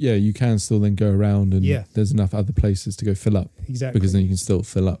 Because you can still then go around and Yeah. there's enough other places to go fill up. exactly. Because then you can still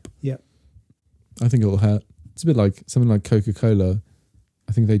fill up. Yeah. I think it'll hurt. It's a bit like something like Coca-Cola.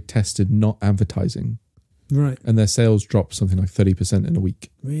 I think they tested not advertising Right. and their sales dropped something like 30% in a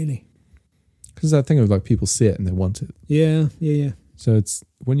week. Really? Because that thing of like people see it and they want it. Yeah. Yeah. So it's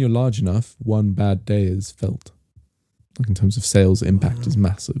when you're large enough, one bad day is felt. Like in terms of sales impact Wow. is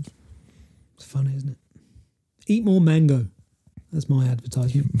massive. It's funny, isn't it? Eat more mango. That's my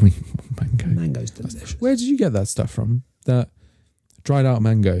advertisement. Mango. Mango's delicious. Where did you get that stuff from? That dried out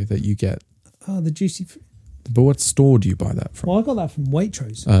mango that you get. Oh, the juicy. But what store do you buy that from? Well, I got that from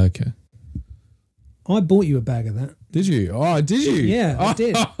Waitrose. Oh, okay. I bought you a bag of that, Did you? Oh, did you? Yeah, I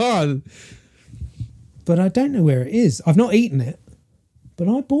did. Oh, but I don't know where it is. I've not eaten it, but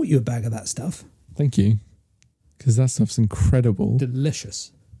I bought you a bag of that stuff. thank you. Because that stuff's incredible.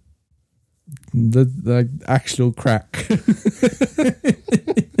 Delicious. The actual crack.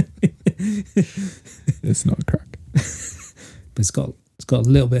 It's not crack. But it's got a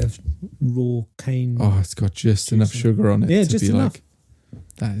little bit of raw cane, Oh, it's got just Juice enough in it. sugar on it. Yeah, to just be enough. Like,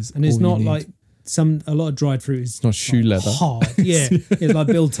 that is and it's all you not need. like a lot of dried fruit is It's not shoe leather. hard. Yeah, it's like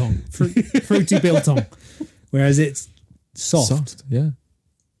biltong, fruity biltong, whereas it's soft. Yeah.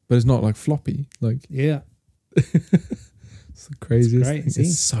 But it's not like floppy. Like, Yeah, it's the craziest great, thing. see?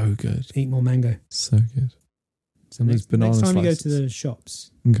 It's so good. eat more mango. So good. So And those banana next time you go slices. to the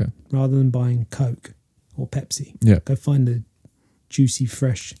shops, Okay. rather than buying Coke or Pepsi, Yeah. go find the juicy,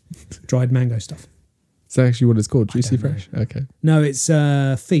 fresh, dried mango stuff. Is that actually what it's called? I Juicy don't know. Fresh? Okay. No, it's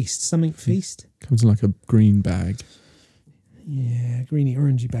Feast. Something Feast. Comes in like a green bag. Yeah, greeny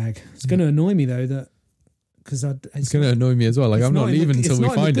orangey bag. It's going to annoy me though that because It's going to annoy me as well. Like, I'm not leaving until we find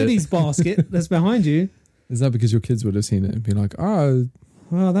it. It's not in the goodies basket that's behind you. Is that because your kids would have seen it and be like, oh...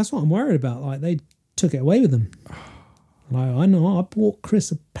 Well, that's what I'm worried about. Like, they took it away with them. Like, I know, I bought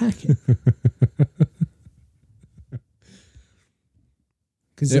Chris a packet.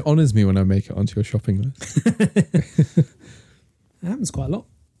 It honours me when I make it onto your shopping list. It happens quite a lot.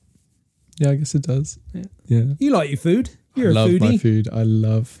 Yeah, I guess it does. Yeah. You like your food. You're I love a foodie. my food. I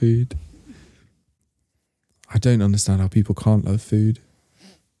love food. I don't understand how people can't love food.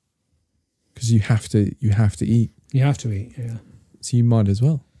 Because you have to eat. You have to eat, yeah. So you might as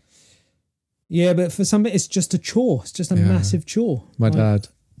well. Yeah, but for some, it's just a chore. It's just a massive chore. My dad,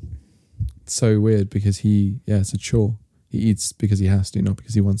 it's so weird because it's a chore. He eats because he has to, not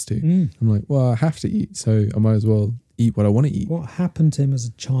because he wants to. I'm like, well, I have to eat, so I might as well eat what I want to eat. What happened to him as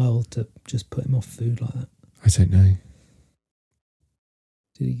a child to just put him off food like that? I don't know.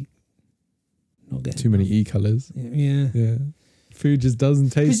 Did he not get too many E colours? Yeah. Food just doesn't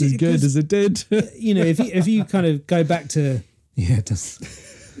taste as good as it did. You know, if you kind of go back to it does.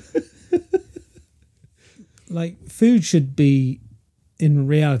 Like, food should be, in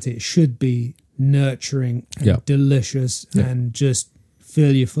reality, it should be nurturing and delicious and just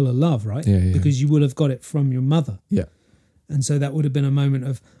fill you full of love, right? Yeah. Because you would have got it from your mother. Yeah. And so that would have been a moment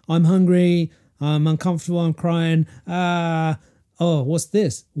of, I'm hungry, I'm uncomfortable, I'm crying. What's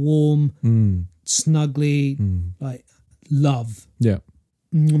this? Warm, snuggly, like love. Yeah.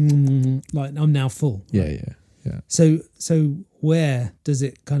 Like, I'm now full. Yeah. So where does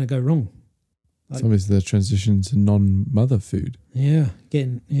it kind of go wrong? It's obviously the transition to non-mother food. Yeah,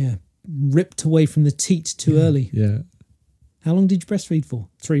 getting ripped away from the teat too early. Yeah. How long did you breastfeed for?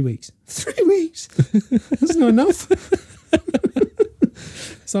 3 weeks. 3 weeks? That's not enough.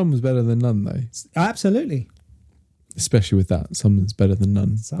 Some's better than none, though. Absolutely. Especially with that, some's better than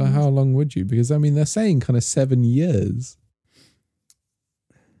none. But how long would you? Because, I mean, they're saying kind of 7 years.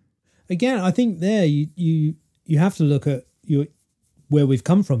 Again, I think there you have to look at where we've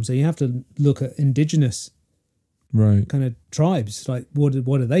come from. So you have to look at indigenous kind of tribes. Like, what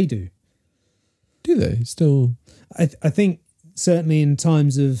do they do? Do they still? I think certainly in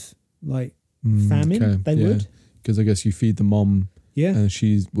times of like famine, they would. Because I guess you feed the mom, and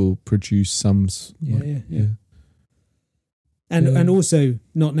she will produce some. Yeah. And also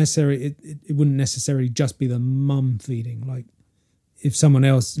not necessarily. It wouldn't necessarily just be the mum feeding. Like, if someone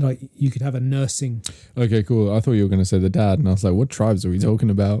else, like, you could have a nursing. Okay, cool. I thought you were going to say the dad, and I was like, what tribes are we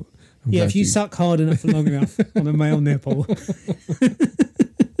talking about? If you suck hard enough for long enough on a male nipple.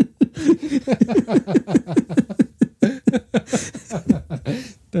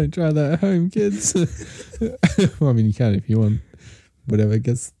 Don't try that at home, kids. Well, I mean, you can if you want. Whatever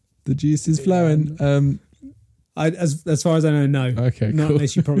gets the juices flowing. As far as I know, no. Okay, not cool.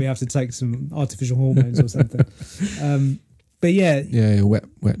 unless you probably have to take some artificial hormones or something. But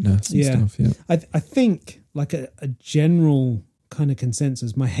wet nurse and stuff. Yeah, I think like a general kind of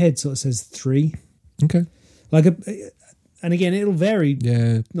consensus. My head sort of says 3. Okay. Like and again, it'll vary.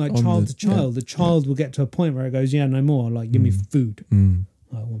 Yeah, like child to child. The child will get to a point where it goes, no more. Like, give me food.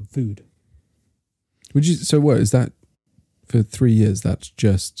 I want food. Would you? So what is that? For 3 years, that's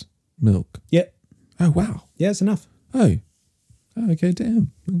just milk. Yep. Oh wow. Yeah, it's enough. Oh, okay.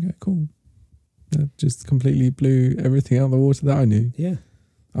 Damn. Okay. Cool. That just completely blew everything out of the water that I knew. Yeah.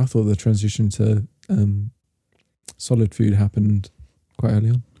 I thought the transition to solid food happened quite early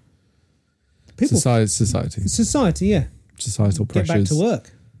on. Society. Society, yeah. Societal pressures. Get back to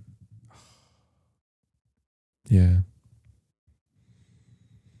work. Yeah.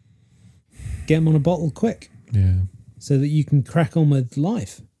 Get them on a bottle quick. Yeah. So that you can crack on with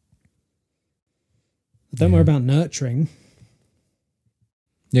life. Don't worry about nurturing.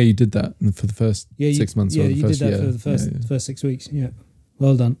 Yeah, you did that for the first 6 months or the first year. Yeah, you did that for the first 6 weeks. Yeah.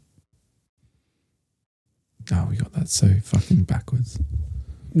 Well done. Oh, we got that so fucking backwards.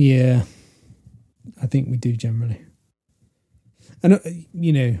 Yeah. I think we do generally. And,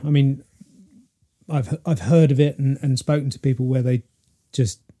 I mean, I've heard of it and spoken to people where they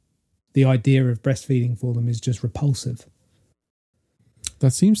just, the idea of breastfeeding for them is just repulsive.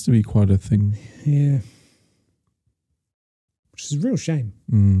 That seems to be quite a thing. Yeah. Which is a real shame.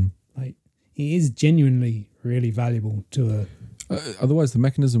 Like, it is genuinely really valuable to otherwise the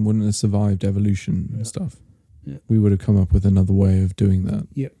mechanism wouldn't have survived evolution and stuff. Yeah. We would have come up with another way of doing that.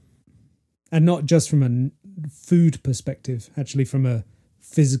 Yep. And not just from a food perspective, actually from a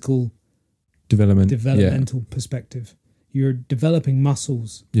physical developmental perspective. You're developing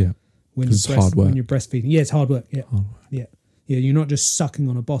muscles. Yeah. When you're breastfeeding. Yeah, it's hard work. Yeah. Yeah. Yeah, you're not just sucking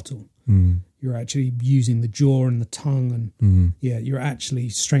on a bottle. You're actually using the jaw and the tongue and you're actually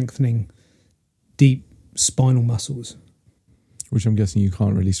strengthening deep spinal muscles. Which I'm guessing you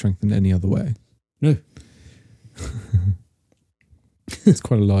can't really strengthen any other way. No. It's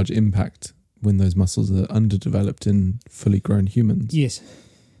quite a large impact when those muscles are underdeveloped in fully grown humans. Yes.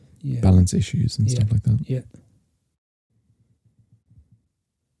 Yeah. Balance issues and stuff like that. Yeah.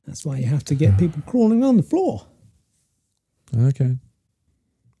 That's why you have to get people crawling on the floor. Okay.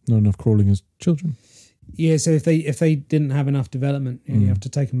 Not enough crawling as children. Yeah, so if they didn't have enough development, you have to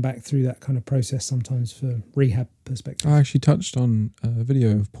take them back through that kind of process sometimes for rehab perspective. I actually touched on a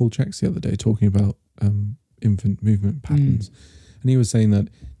video of Paul Checks the other day talking about infant movement patterns. And he was saying that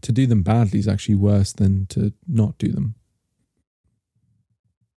to do them badly is actually worse than to not do them.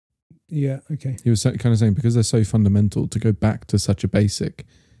 Yeah, okay. He was kind of saying because they're so fundamental, to go back to such a basic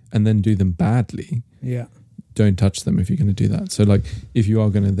and then do them badly. Yeah. Don't touch them if you're going to do that. So like if you are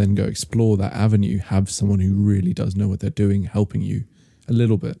going to then go explore that avenue, have someone who really does know what they're doing helping you a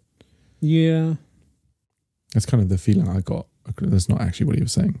little bit. Yeah. That's kind of the feeling I got. That's not actually what he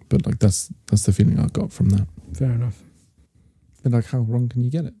was saying, but like that's the feeling I got from that. Fair enough. But like how wrong can you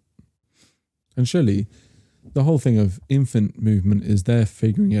get it? And surely the whole thing of infant movement is they're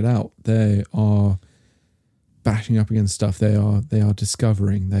figuring it out. They are bashing up against stuff. They are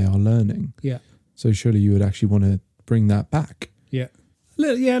discovering, they are learning. Yeah. So surely you would actually want to bring that back. Yeah. A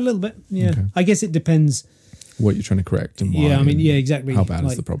little bit. Yeah. Okay. I guess it depends. What you're trying to correct and why. Yeah, I mean, yeah, exactly. How bad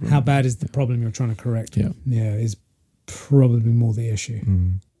is the problem? How bad is the problem you're trying to correct? Yeah. Yeah, is probably more the issue.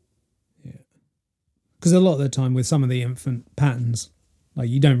 Yeah. Because a lot of the time with some of the infant patterns, like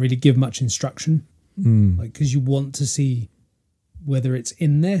you don't really give much instruction. Like, because you want to see whether it's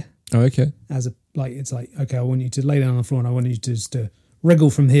in there. Oh, okay. It's like, okay, I want you to lay down on the floor and I want you to just wriggle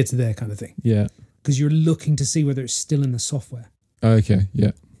from here to there kind of thing. Yeah. Because you're looking to see whether it's still in the software. Oh, okay.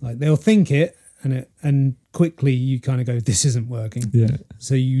 Yeah. Like they'll think it and quickly you kind of go, this isn't working. Yeah.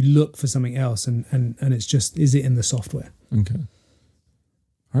 So you look for something else and it's just, is it in the software? Okay.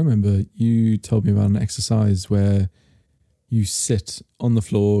 I remember you told me about an exercise where you sit on the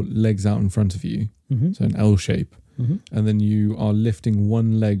floor, legs out in front of you, so an L shape, and then you are lifting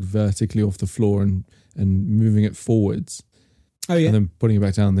one leg vertically off the floor and moving it forwards. Oh yeah. And then putting it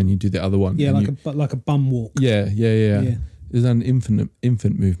back down, then you do the other one. Yeah, like a bum walk. Yeah. Is that an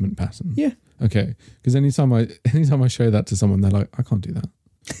infant movement pattern? Yeah. Okay. Because anytime I show that to someone, they're like, I can't do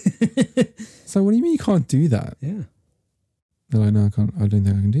that. So what do you mean you can't do that? Yeah. They're like, no, I can't. I don't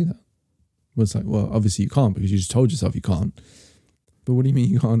think I can do that. Well, it's like, well, obviously you can't because you just told yourself you can't. But what do you mean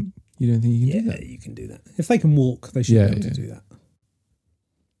you can't? You don't think you can do that? Yeah, you can do that. If they can walk, they should be able to do that.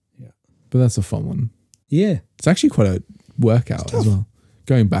 Yeah. But that's a fun one. Yeah. It's actually quite a workout as well.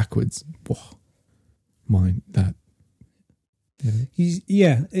 Going backwards. Whoa. Mind that.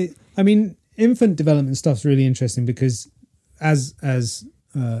 Yeah. I mean, infant development stuff's really interesting because as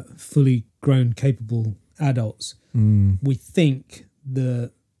fully grown, capable adults, we think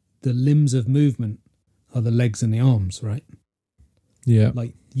the limbs of movement are the legs and the arms, right? Yeah.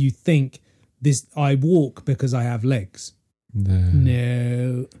 Like you think I walk because I have legs.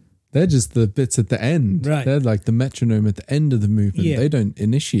 No. They're just the bits at the end. Right. They're like the metronome at the end of the movement. Yeah. They don't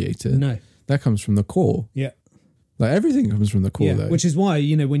initiate it. No. That comes from the core. Yeah. Like everything comes from the core though. Which is why,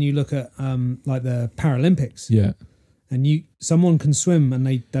 when you look at like the Paralympics. Yeah. And someone can swim and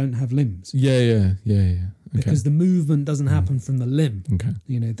they don't have limbs. Yeah. Okay. Because the movement doesn't happen from the limb. Okay.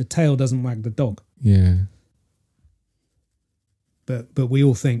 The tail doesn't wag the dog. Yeah. But we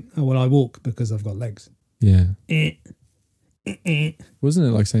all think, oh, well, I walk because I've got legs. Yeah. Wasn't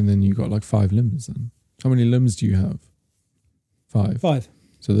it like saying then you got like 5 limbs then? How many limbs do you have? 5. 5.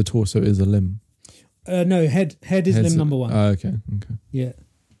 So the torso is a limb. No, head is limb number 1. Okay. Yeah.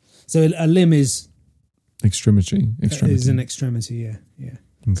 So a limb is extremity. Is an extremity, yeah.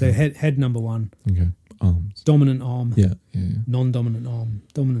 Okay. So head number 1. Okay. Arms. Dominant arm. Yeah. Non-dominant arm.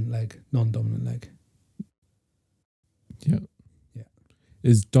 Dominant leg. Non-dominant leg. Yeah.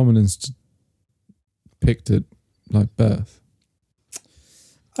 Is dominance picked at like birth?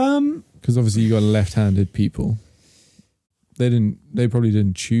 Because obviously you got left-handed people. They probably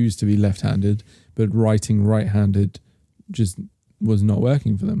didn't choose to be left-handed, but writing right-handed just was not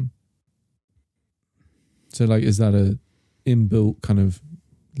working for them. So like, is that a inbuilt kind of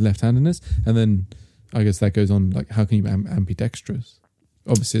left-handedness? And then I guess that goes on like, how can you be ambidextrous?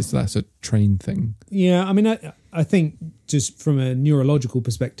 Obviously, that's a trained thing. Yeah, I mean, I think just from a neurological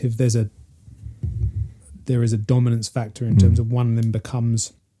perspective, there is a dominance factor in terms of one limb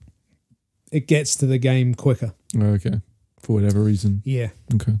it gets to the game quicker. Oh, okay, for whatever reason. Yeah.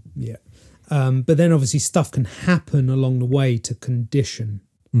 Okay. Yeah. But then obviously stuff can happen along the way to condition.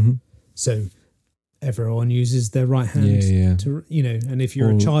 Mm-hmm. So everyone uses their right hand yeah. to, and if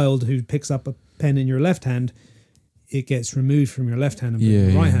you're a child who picks up a pen in your left hand, it gets removed from your left hand and put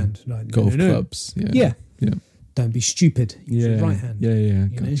in your right hand. Like, golf clubs. Yeah. Yeah. Don't be stupid. Use your right hand. Yeah.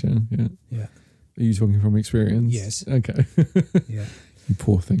 Gotcha. Yeah. Yeah. Are you talking from experience? Yes. Okay. Yeah. You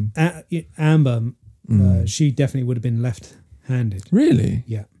poor thing. Amber, she definitely would have been left-handed. Really?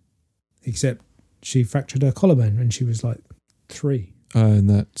 Yeah. Except she fractured her collarbone when she was like 3. And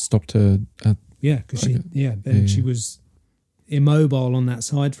that stopped her at... Yeah, because she was immobile on that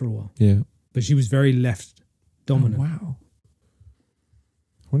side for a while. Yeah. But she was very left dominant. Oh, wow.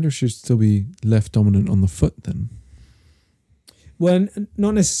 I wonder if she'd still be left dominant on the foot then. Well,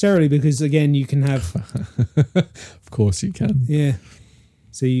 not necessarily, because again, you can have... Of course you can. Yeah.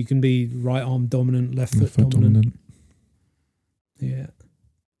 So you can be right arm dominant, left foot dominant. Yeah.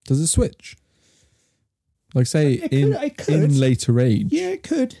 Does it switch? Like say it could. in later age? Yeah, it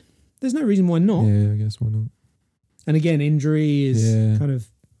could. There's no reason why not. Yeah, I guess why not. And again, injury is kind of...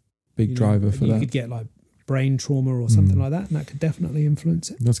 Big driver for that. You could get like brain trauma or something like that, and that could definitely influence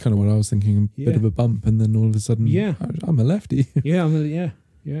it. That's kind of what I was thinking. A bit of a bump, and then all of a sudden, I'm a lefty. Yeah,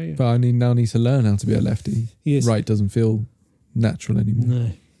 But I now need to learn how to be a lefty. Yes. Right doesn't feel natural anymore.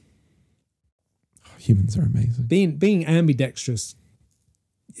 No. Humans are amazing. Being ambidextrous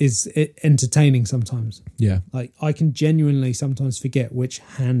is entertaining sometimes. Yeah. Like I can genuinely sometimes forget which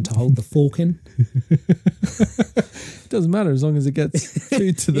hand to hold the fork in. Doesn't matter as long as it gets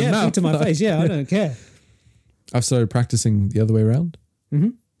food to the mouth. Food to my face. Yeah, I don't care. I've started practicing the other way around.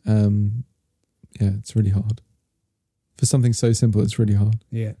 Mm-hmm. It's really hard. For something so simple, it's really hard.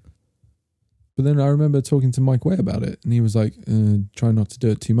 Yeah. But then I remember talking to Mike Way about it, and he was like, try not to do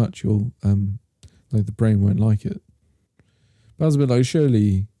it too much. You'll, like the brain won't like it. But I was a bit like,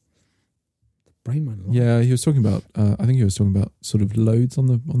 surely... The brain won't like it? Yeah, he was talking about, I think he was talking about sort of loads on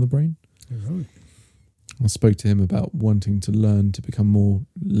the brain. Oh, right. I spoke to him about wanting to learn to become more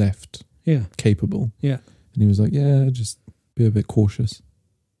left capable. Yeah. And he was like, yeah, just be a bit cautious.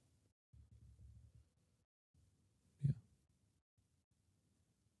 Yeah.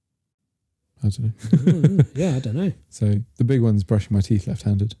 I don't know. Yeah, I don't know. So the big one's brushing my teeth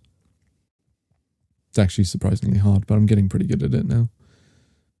left-handed. It's actually surprisingly hard, but I'm getting pretty good at it now.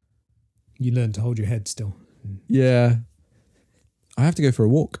 You learn to hold your head still. Yeah. I have to go for a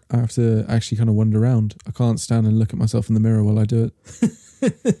walk. I have to actually kind of wander around. I can't stand and look at myself in the mirror while I do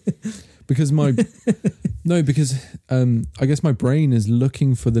it. Because I guess my brain is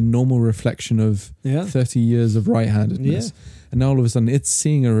looking for the normal reflection of 30 years of right-handedness. Yeah. And now all of a sudden it's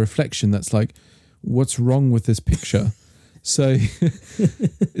seeing a reflection that's like, what's wrong with this picture? So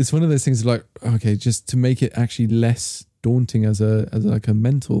it's one of those things like, okay, just to make it actually less daunting as a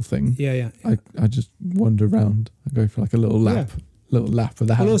mental thing. Yeah. I just wander around. I go for like a little lap. Little lap of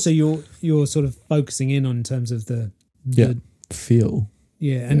the house. Well, also you're sort of focusing in on terms of the feel.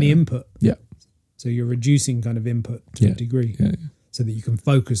 Yeah, and the input. Yeah. So you're reducing kind of input to a degree. Yeah. So that you can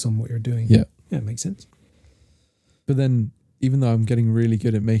focus on what you're doing. Yeah. Yeah, it makes sense. But then even though I'm getting really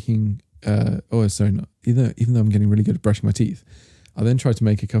good at making even though I'm getting really good at brushing my teeth, I then tried to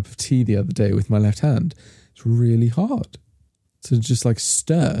make a cup of tea the other day with my left hand. It's really hard to just like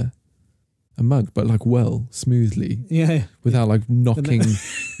stir a mug, but like smoothly. Yeah. Without like knocking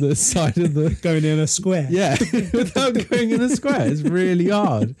the side of the... Going in a square. Yeah. Without going in a square. It's really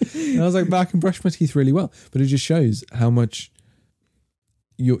hard. And I was like, but I can brush my teeth really well. But it just shows how much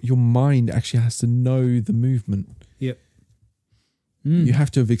your mind actually has to know the movement. Yep. You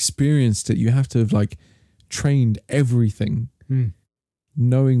have to have experienced it. You have to have like trained everything.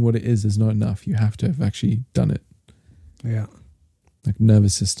 Knowing what it is not enough. You have to have actually done it. Yeah. Like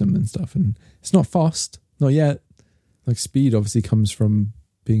nervous system and stuff. And it's not fast. Not yet. Like speed obviously comes from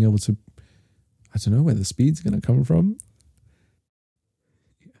being able to... I don't know where the speed's going to come from.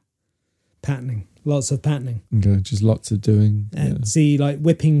 Patterning. Lots of patterning. Okay, just lots of doing. See, like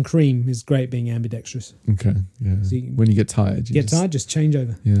whipping cream is great being ambidextrous. Okay, yeah. So when you get tired. You get tired, just change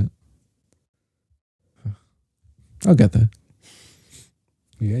over. Yeah. I'll get there.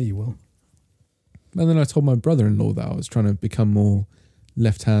 Yeah, you will. And then I told my brother-in-law that I was trying to become more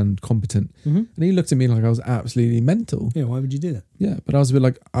left-hand competent. And he looked at me like I was absolutely mental. Yeah, why would you do that? Yeah, but I was a bit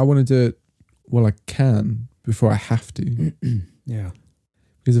like, I want to do it while I can before I have to. Yeah.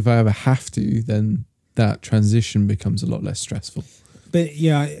 Because if I ever have to, then that transition becomes a lot less stressful. But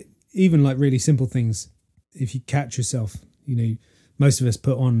yeah, even like really simple things, if you catch yourself, most of us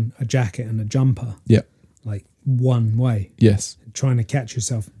put on a jacket and a jumper. Yeah. Like one way. Yes. Trying to catch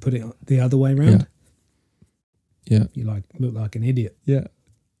yourself, put it the other way around. Yeah. You look like an idiot. Yeah.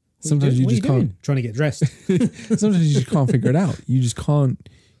 Sometimes you just can't. Trying to get dressed. Sometimes you just can't figure it out. You just can't.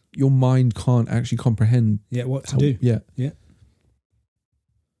 Your mind can't actually comprehend. Yeah, what to do. Yeah. Yeah.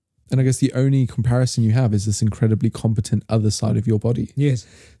 And I guess the only comparison you have is this incredibly competent other side of your body. Yes.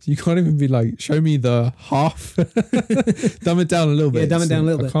 So you can't even be like, show me the half. Dumb it down a little bit. Yeah, dumb it down a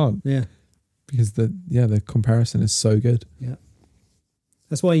little bit. I can't. Yeah. Because the comparison is so good. Yeah.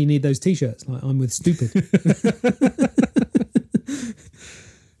 That's why you need those T-shirts. Like, I'm with stupid.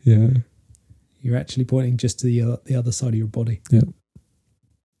 Yeah. You're actually pointing just to the other side of your body. Yeah.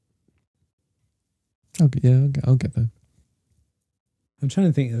 I'll get there. I'm trying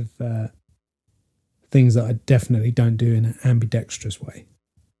to think of things that I definitely don't do in an ambidextrous way.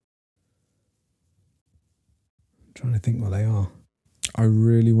 I'm trying to think what they are. I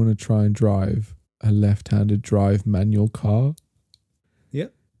really want to try and drive a left-handed drive manual car.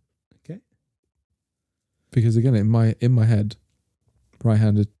 Yep. Okay. Because again, in my head,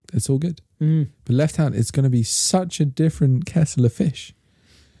 right-handed, it's all good. Mm. But left-hand, it's going to be such a different kettle of fish.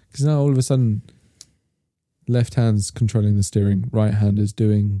 Because now all of a sudden, left hand's controlling the steering, right hand is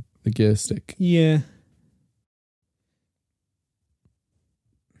doing the gear stick. Yeah.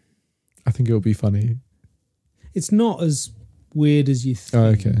 I think it'll be funny. It's not as weird as you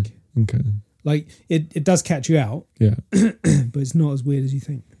think. Oh, okay. Like, it does catch you out. Yeah. But it's not as weird as you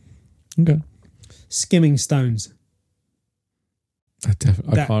think. Okay. Skimming stones. I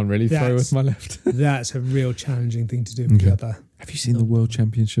can't really throw with my left. That's a real challenging thing to do with the other. Have you seen the World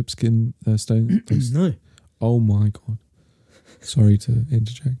Championship skin stone? No. Oh my God. Sorry to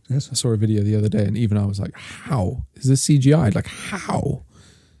interject. I saw a video the other day and even I was like, how? Is this CGI? Like, how?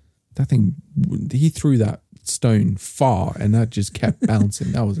 That thing, he threw that stone far and that just kept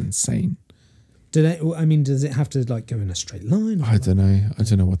bouncing. That was insane. Does it have to like go in a straight line? I don't know. I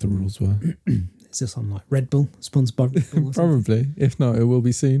don't know what the rules were. Is this on like Red Bull? Sponsored by Red Bull? Probably. If not, it will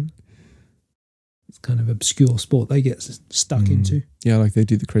be seen. It's kind of obscure sport they get stuck into. Yeah, like they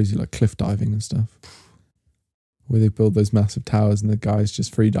do the crazy like cliff diving and stuff. Where they build those massive towers and the guys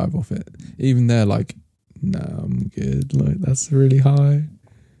just free dive off it. Even they're like, no, I'm good. Like, that's really high.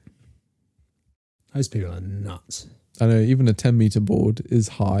 Those people are nuts. I know, even a 10-meter board is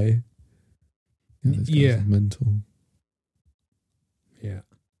high. Yeah, those guys are mental. Yeah.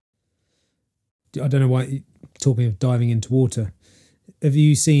 I don't know why, talking of diving into water, have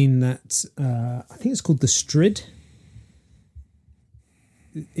you seen that, I think it's called the Strid?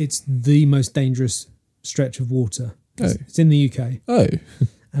 It's the most dangerous stretch of water. It's in the UK. Oh.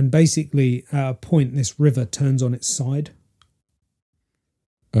 And basically, at a point, this river turns on its side.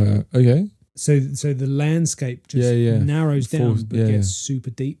 Okay. So the landscape just narrows down, but gets super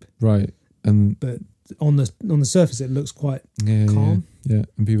deep. Right. But on the surface, it looks quite calm. Yeah.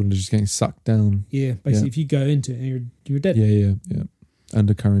 And people are just getting sucked down. Yeah. Basically, if you go into it, you're dead. Yeah.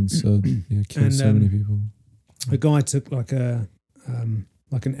 Undercurrents kill so many people. A guy took like an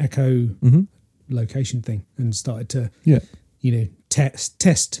echo location thing and started to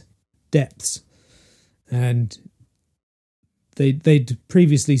test depths, and they'd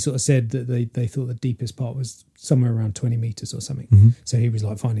previously sort of said that they thought the deepest part was somewhere around 20 meters or something. So he was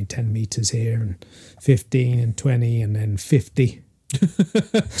like finding 10 meters here and 15 and 20 and then 50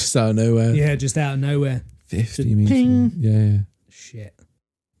 just out of nowhere. Just out of nowhere. 50 meters. Yeah. Shit.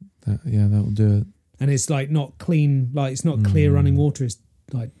 That will do it. And it's like not clean, like it's not clear running water. It's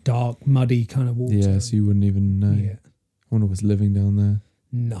like dark, muddy kind of water. Yeah, so you wouldn't even know. Yeah. I wonder what's living down there.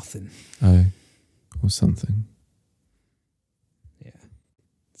 Nothing. Oh, or something. Yeah.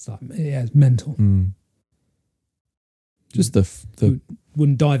 It's like, it's mental. Just the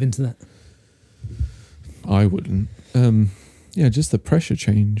wouldn't dive into that. I wouldn't. Just the pressure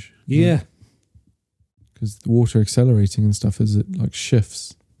change. Yeah. Because the water accelerating and stuff as it like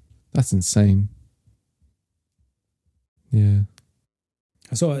shifts. That's insane. Yeah.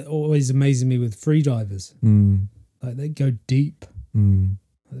 That's what always amazes me with free divers. Like they go deep.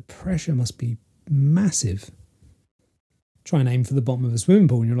 The pressure must be massive. Try and aim for the bottom of a swimming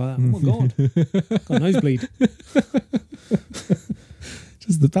pool and you're like, oh my God, got a nosebleed.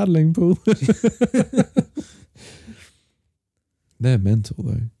 Just the paddling pool. They're mental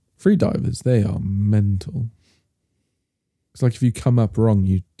though. Free divers, they are mental. It's like if you come up wrong,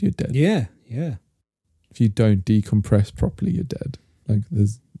 you're dead. Yeah. If you don't decompress properly, you're dead. Like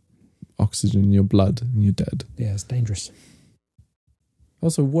there's oxygen in your blood and you're dead. Yeah, it's dangerous.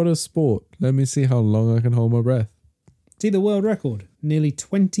 Also, what a sport. Let me see how long I can hold my breath. See the world record, nearly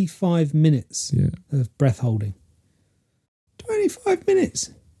 25 minutes of breath holding. 25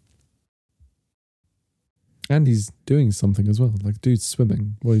 minutes. And he's doing something as well. Like, dude's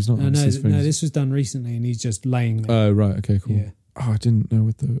swimming. Well, he's not. No, this was done recently and he's just laying there. Oh, right. Okay, cool. Yeah. Oh, I didn't know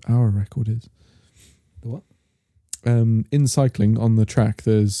what the hour record is. The what? In cycling on the track,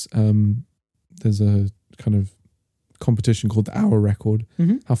 there's a kind of competition called the Hour Record.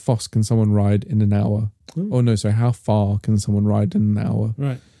 Mm-hmm. How fast can someone ride in an hour? Ooh. Oh no, sorry. How far can someone ride in an hour?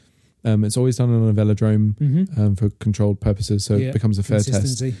 Right. It's always done on a velodrome Mm-hmm. for controlled purposes, so it becomes a fair test.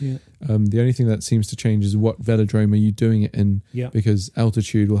 Consistency, The only thing that seems to change is what velodrome are you doing it in, yeah. because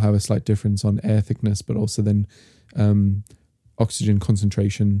altitude will have a slight difference on air thickness, but also then oxygen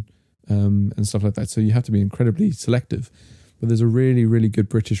concentration and stuff like that. So you have to be incredibly selective. But there's a really, really good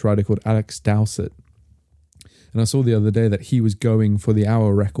British rider called Alex Dowsett. And I saw the other day that he was going for the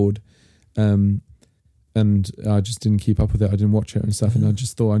hour record. And I just didn't keep up with it. I didn't watch it and stuff. And I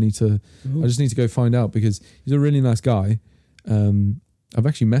just thought I just need to go find out, because he's a really nice guy. I've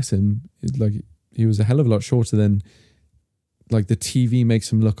actually met him. He was a hell of a lot shorter than like the TV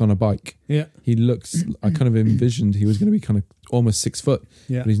makes him look on a bike. Yeah. He looks, I kind of envisioned he was going to be kind of almost 6 foot,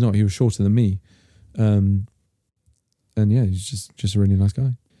 Yeah. but he's not. He was shorter than me. And yeah, he's just a really nice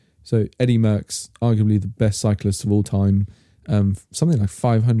guy. So Eddie Merckx, arguably the best cyclist of all time. Something like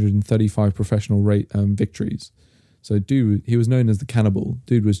 535 professional victories. So dude, he was known as the cannibal.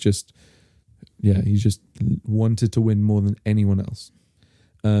 Dude was just, he just wanted to win more than anyone else.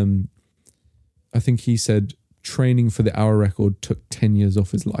 I think he said training for the hour record took 10 years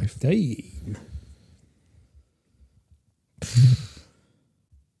off his life. Damn.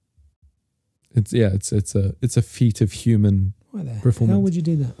 It's a feat of human Why the performance. hell would you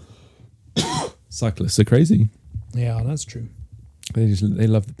do that? Cyclists are crazy. Yeah, that's true. They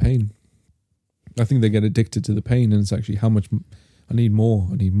love the pain. I think they get addicted to the pain, and it's actually how much I need more.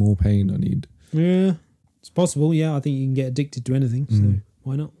 I need more pain. Yeah, it's possible. Yeah, I think you can get addicted to anything. So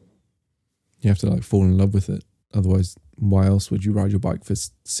why not? You have to like fall in love with it. Otherwise, why else would you ride your bike for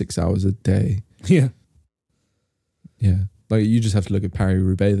 6 hours a day? Yeah. Yeah. Like you just have to look at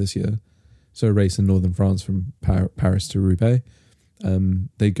Paris-Roubaix this year. So a race in northern France from Paris to Roubaix.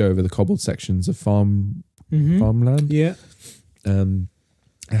 They go over the cobbled sections of farmland. Yeah.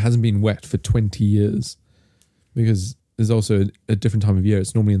 It hasn't been wet for 20 years because there's also a different time of year.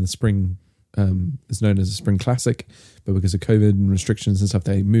 It's normally in the spring. It's known as a spring classic, but because of COVID and restrictions and stuff,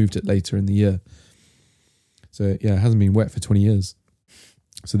 they moved it later in the year. So yeah, it hasn't been wet for 20 years.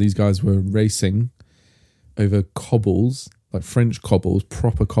 So these guys were racing over cobbles, like French cobbles,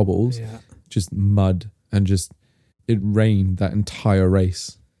 proper cobbles, just mud, and just it rained that entire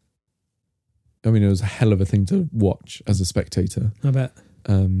race. I mean, it was a hell of a thing to watch as a spectator. I bet.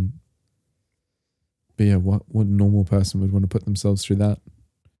 But yeah, what normal person would want to put themselves through that?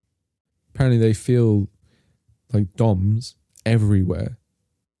 Apparently they feel like DOMs everywhere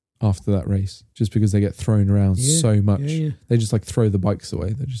after that race, just because they get thrown around so much. They just like throw the bikes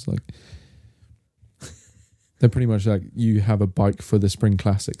away. They're just like, they're pretty much like, you have a bike for the spring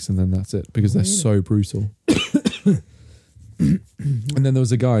classics and then that's it, because they're so brutal. And then there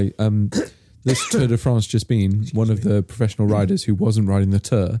was a guy, this Tour de France just been, one of the professional riders who wasn't riding the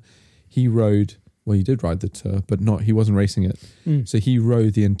Tour, he did ride the Tour, but he wasn't racing it. So he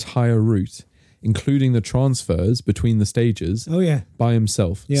rode the entire route, including the transfers between the stages, by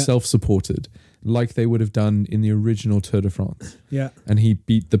himself, self-supported, like they would have done in the original Tour de France. Yeah. And he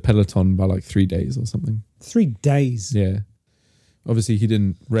beat the peloton by like 3 days or something. 3 days? Yeah. Obviously, he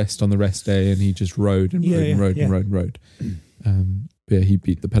didn't rest on the rest day, and he just rode and rode. But yeah, he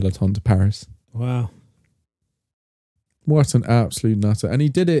beat the peloton to Paris. Wow. What an absolute nutter. And he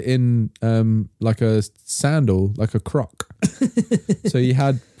did it in like a sandal, like a croc. So he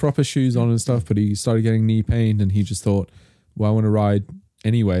had proper shoes on and stuff, but he started getting knee pain, and he just thought, well, I want to ride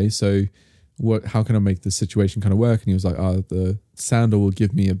anyway, so how can I make this situation kind of work? And he was like, the sandal will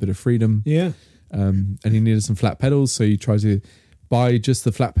give me a bit of freedom. Yeah. And he needed some flat pedals, so he tried to buy just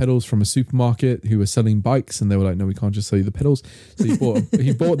the flat pedals from a supermarket who were selling bikes, and they were like, no, we can't just sell you the pedals. So he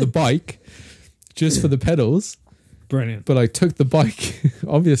bought the bike just for the pedals. Brilliant. But I took the bike,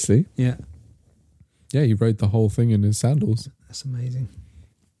 obviously. Yeah. Yeah, he rode the whole thing in his sandals. That's amazing.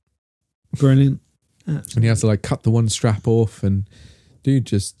 Brilliant. Absolutely. And he had to like cut the one strap off, and dude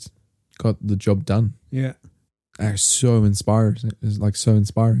just got the job done. Yeah. It was so inspiring. It was like so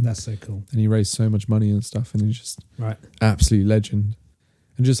inspiring. That's so cool. And he raised so much money and stuff, and he's just absolute legend.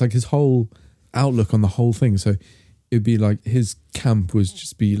 And just like his whole outlook on the whole thing. So it'd be like his camp was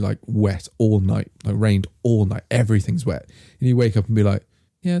just be like wet all night, like rained all night. Everything's wet. And he'd wake up and be like,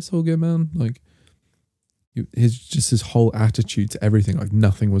 yeah, it's all good, man. Like his whole attitude to everything, like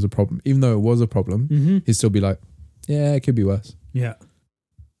nothing was a problem. Even though it was a problem, he'd still be like, yeah, it could be worse. Yeah.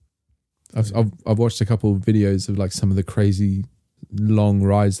 I've watched a couple of videos of like some of the crazy long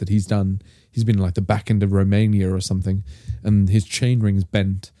rides that he's done. He's been in like the back end of Romania or something, and his chain ring's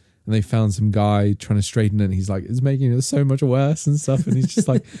bent, and they found some guy trying to straighten it, and he's like, it's making it so much worse and stuff. And he's just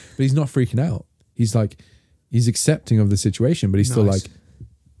like, but he's not freaking out. He's like, he's accepting of the situation, but he's still Nice. like,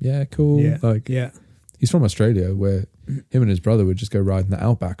 yeah, cool. Yeah. Like, Yeah. he's from Australia, where him and his brother would just go ride in the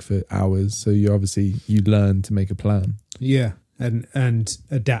outback for hours. So you learn to make a plan. Yeah. And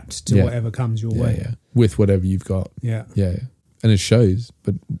adapt to Yeah. whatever comes your Yeah, way. yeah. With whatever you've got. Yeah. Yeah, yeah. And it shows.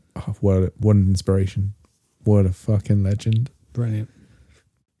 But what an inspiration! What a fucking legend! Brilliant.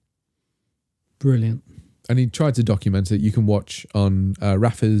 Brilliant. And he tried to document it. You can watch on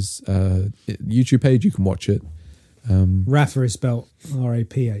Rafa's YouTube page. You can watch it. Rafa is spelled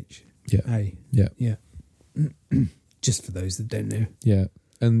R-A-P-H. Yeah. A. Yeah. Yeah. Just for those that don't know. Yeah,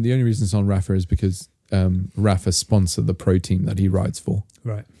 and the only reason it's on Rafa is because Rafa sponsored the pro team that he rides for.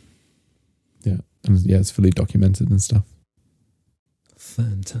 Right. Yeah, and yeah, it's fully documented and stuff.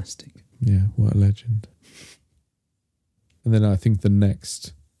 Fantastic. Yeah, what a legend. And then I think the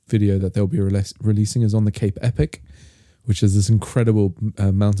next video that they'll be releasing is on the Cape Epic, which is this incredible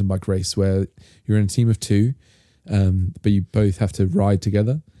mountain bike race where you're in a team of two, but you both have to ride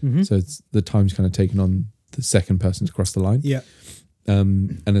together. Mm-hmm. So it's the time's kind of taken on the second person to cross the line. Yeah.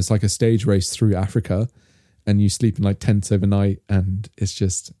 And it's like a stage race through Africa, and you sleep in like tents overnight, and it's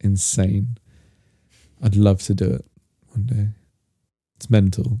just insane. I'd love to do it one day. It's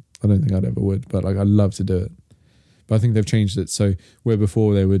mental. I don't think I'd ever would, but like I'd love to do it. But I think they've changed it. So where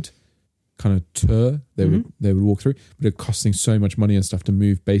before they would kind of tour, they would walk through, but it's costing so much money and stuff to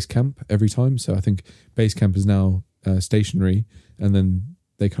move base camp every time. So I think base camp is now stationary, and then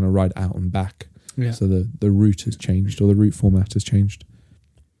they kind of ride out and back. Yeah. So the route has changed, or the route format has changed.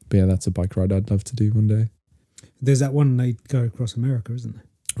 But yeah, that's a bike ride I'd love to do one day. There's that one they go across America, isn't there?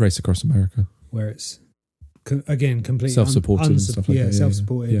 Race across America. Where it's, again, completely Self-supported and stuff like that. Yeah,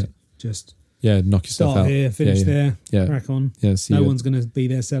 self-supported. yeah. Just Yeah, knock yourself start out. here, finish there, Yeah. crack on. Yeah, see No ya. one's going to be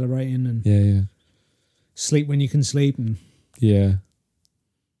there celebrating, and Yeah. sleep when you can sleep. And Yeah.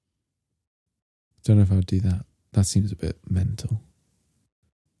 Don't know if I'd do that. That seems a bit mental.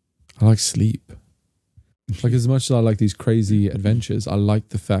 I like sleep. Like, as much as I like these crazy adventures, I like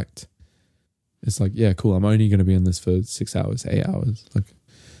the fact it's like, yeah, cool, I'm only going to be in this for 6 hours, 8 hours. Like,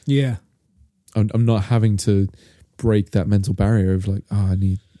 yeah, I'm not having to break that mental barrier of like, I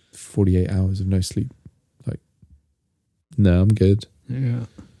need 48 hours of no sleep. Like, no, I'm good. yeah.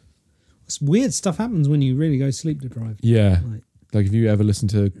 It's weird stuff happens when you really go sleep deprived. Yeah. Like, Like, if you ever listen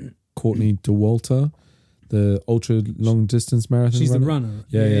to Courtney DeWalter, the ultra long distance marathon she's runner.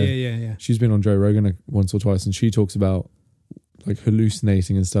 the runner. Yeah. She's been on Joe Rogan once or twice, and she talks about like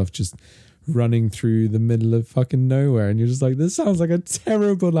hallucinating and stuff, just running through the middle of fucking nowhere, and you're just like, this sounds like a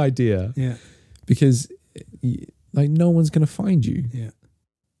terrible idea. Yeah. Because like no one's gonna find you. Yeah.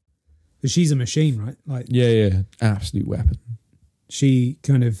 But she's a machine, right? Like, Yeah. Absolute weapon. she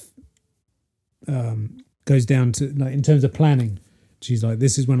kind of goes down to, like, in terms of planning, she's like,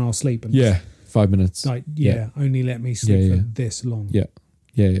 this is when I'll sleep. And Yeah. 5 minutes. like, only let me sleep Yeah. for this long. Yeah.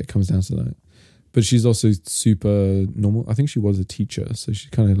 Yeah, it comes down to that. But she's also super normal. I think she was a teacher, so she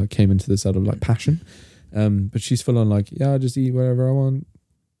kind of like came into this out of like passion. But she's full on like, yeah, I just eat whatever I want.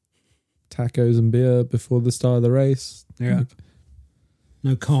 Tacos and beer before the start of the race. Yeah. Like,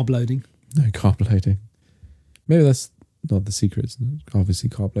 No carb loading. no carb loading. Maybe that's not the secret. Isn't it? Obviously,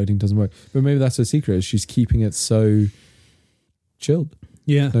 carb loading doesn't work. But maybe that's her secret. Is she's keeping it so chilled.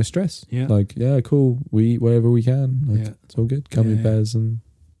 Yeah. No stress. Yeah. Like, yeah, cool. We eat whatever we can. Like, Yeah. it's all good. Gummy Yeah. bears and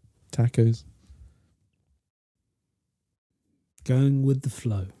tacos. Going with the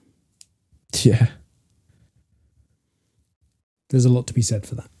flow. Yeah. There's a lot to be said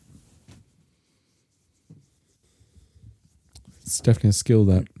for that. It's definitely a skill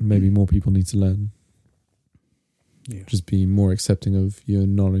that maybe more people need to learn. Yeah. Just be more accepting of you're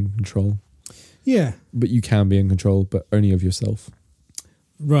not in control. Yeah. But you can be in control, but only of yourself.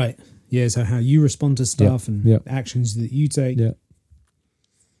 Right. Yeah. So how you respond to stuff and Yeah. actions that you take. Yeah.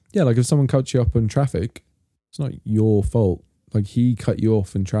 Yeah, like if someone cuts you up in traffic, it's not your fault. Like, he cut you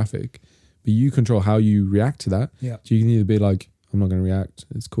off in traffic, but you control how you react to that. Yeah. So you can either be like, I'm not going to react,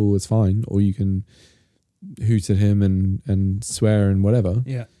 it's cool, it's fine. Or you can hoot at him and swear and whatever.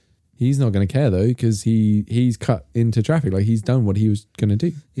 Yeah. He's not going to care though, because he's cut into traffic. Like, he's done what he was going to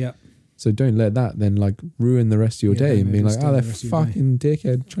do. Yeah. So don't let that then like ruin the rest of your Yeah, day don't and let being it like, steal oh, the that rest of your day. fucking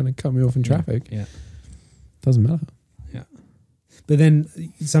dickhead trying to cut me off in traffic. Yeah. Doesn't matter. But then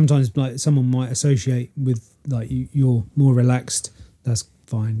sometimes, like, someone might associate with, like, you're more relaxed. That's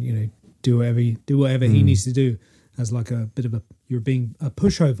fine. You know, do whatever he needs to do, as like a bit of you're being a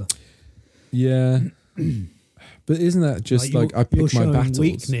pushover. Yeah. But isn't that just like I you're pick my showing battles?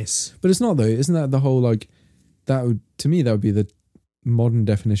 weakness. But it's not though. Isn't that the whole like that would, to me, that would be the modern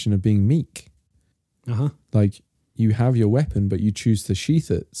definition of being meek. Uh huh. Like, you have your weapon, but you choose to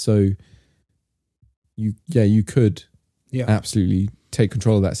sheath it. So you could Yeah. absolutely take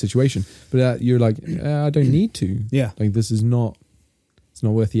control of that situation, but you're like, I don't need to. Yeah. Like it's not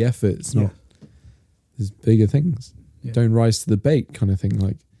worth the effort. It's not. There's bigger things. Yeah. Don't rise to the bait, kind of thing.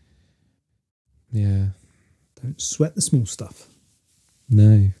 Like, yeah, Don't sweat the small stuff.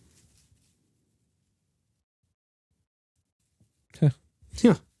 no.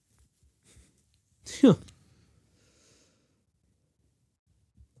 Yeah. Yeah.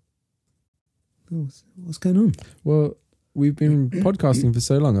 What's going on? Well, we've been podcasting for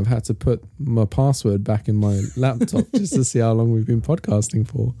so long. I've had to put my password back in my laptop just to see how long we've been podcasting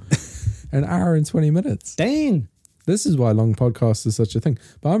for. An hour and 20 minutes. Dang. This is why long podcasts are such a thing.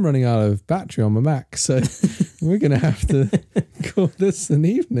 But I'm running out of battery on my Mac, so we're going to have to call this an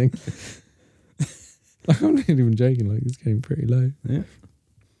evening. Like, I'm not even joking. Like, it's getting pretty low. Yeah.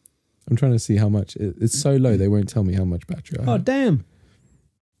 I'm trying to see how much. It's so low, they won't tell me how much battery I have. Oh, damn.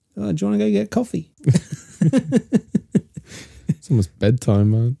 Oh, do you want to go get coffee? It's almost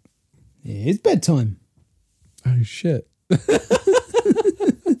bedtime, man. Yeah, it's bedtime. Oh, shit.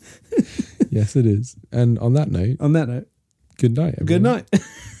 Yes, it is. And on that note, good night, everyone. Good night.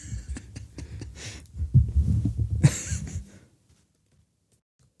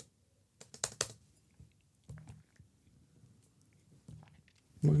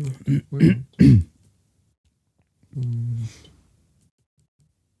 Wait.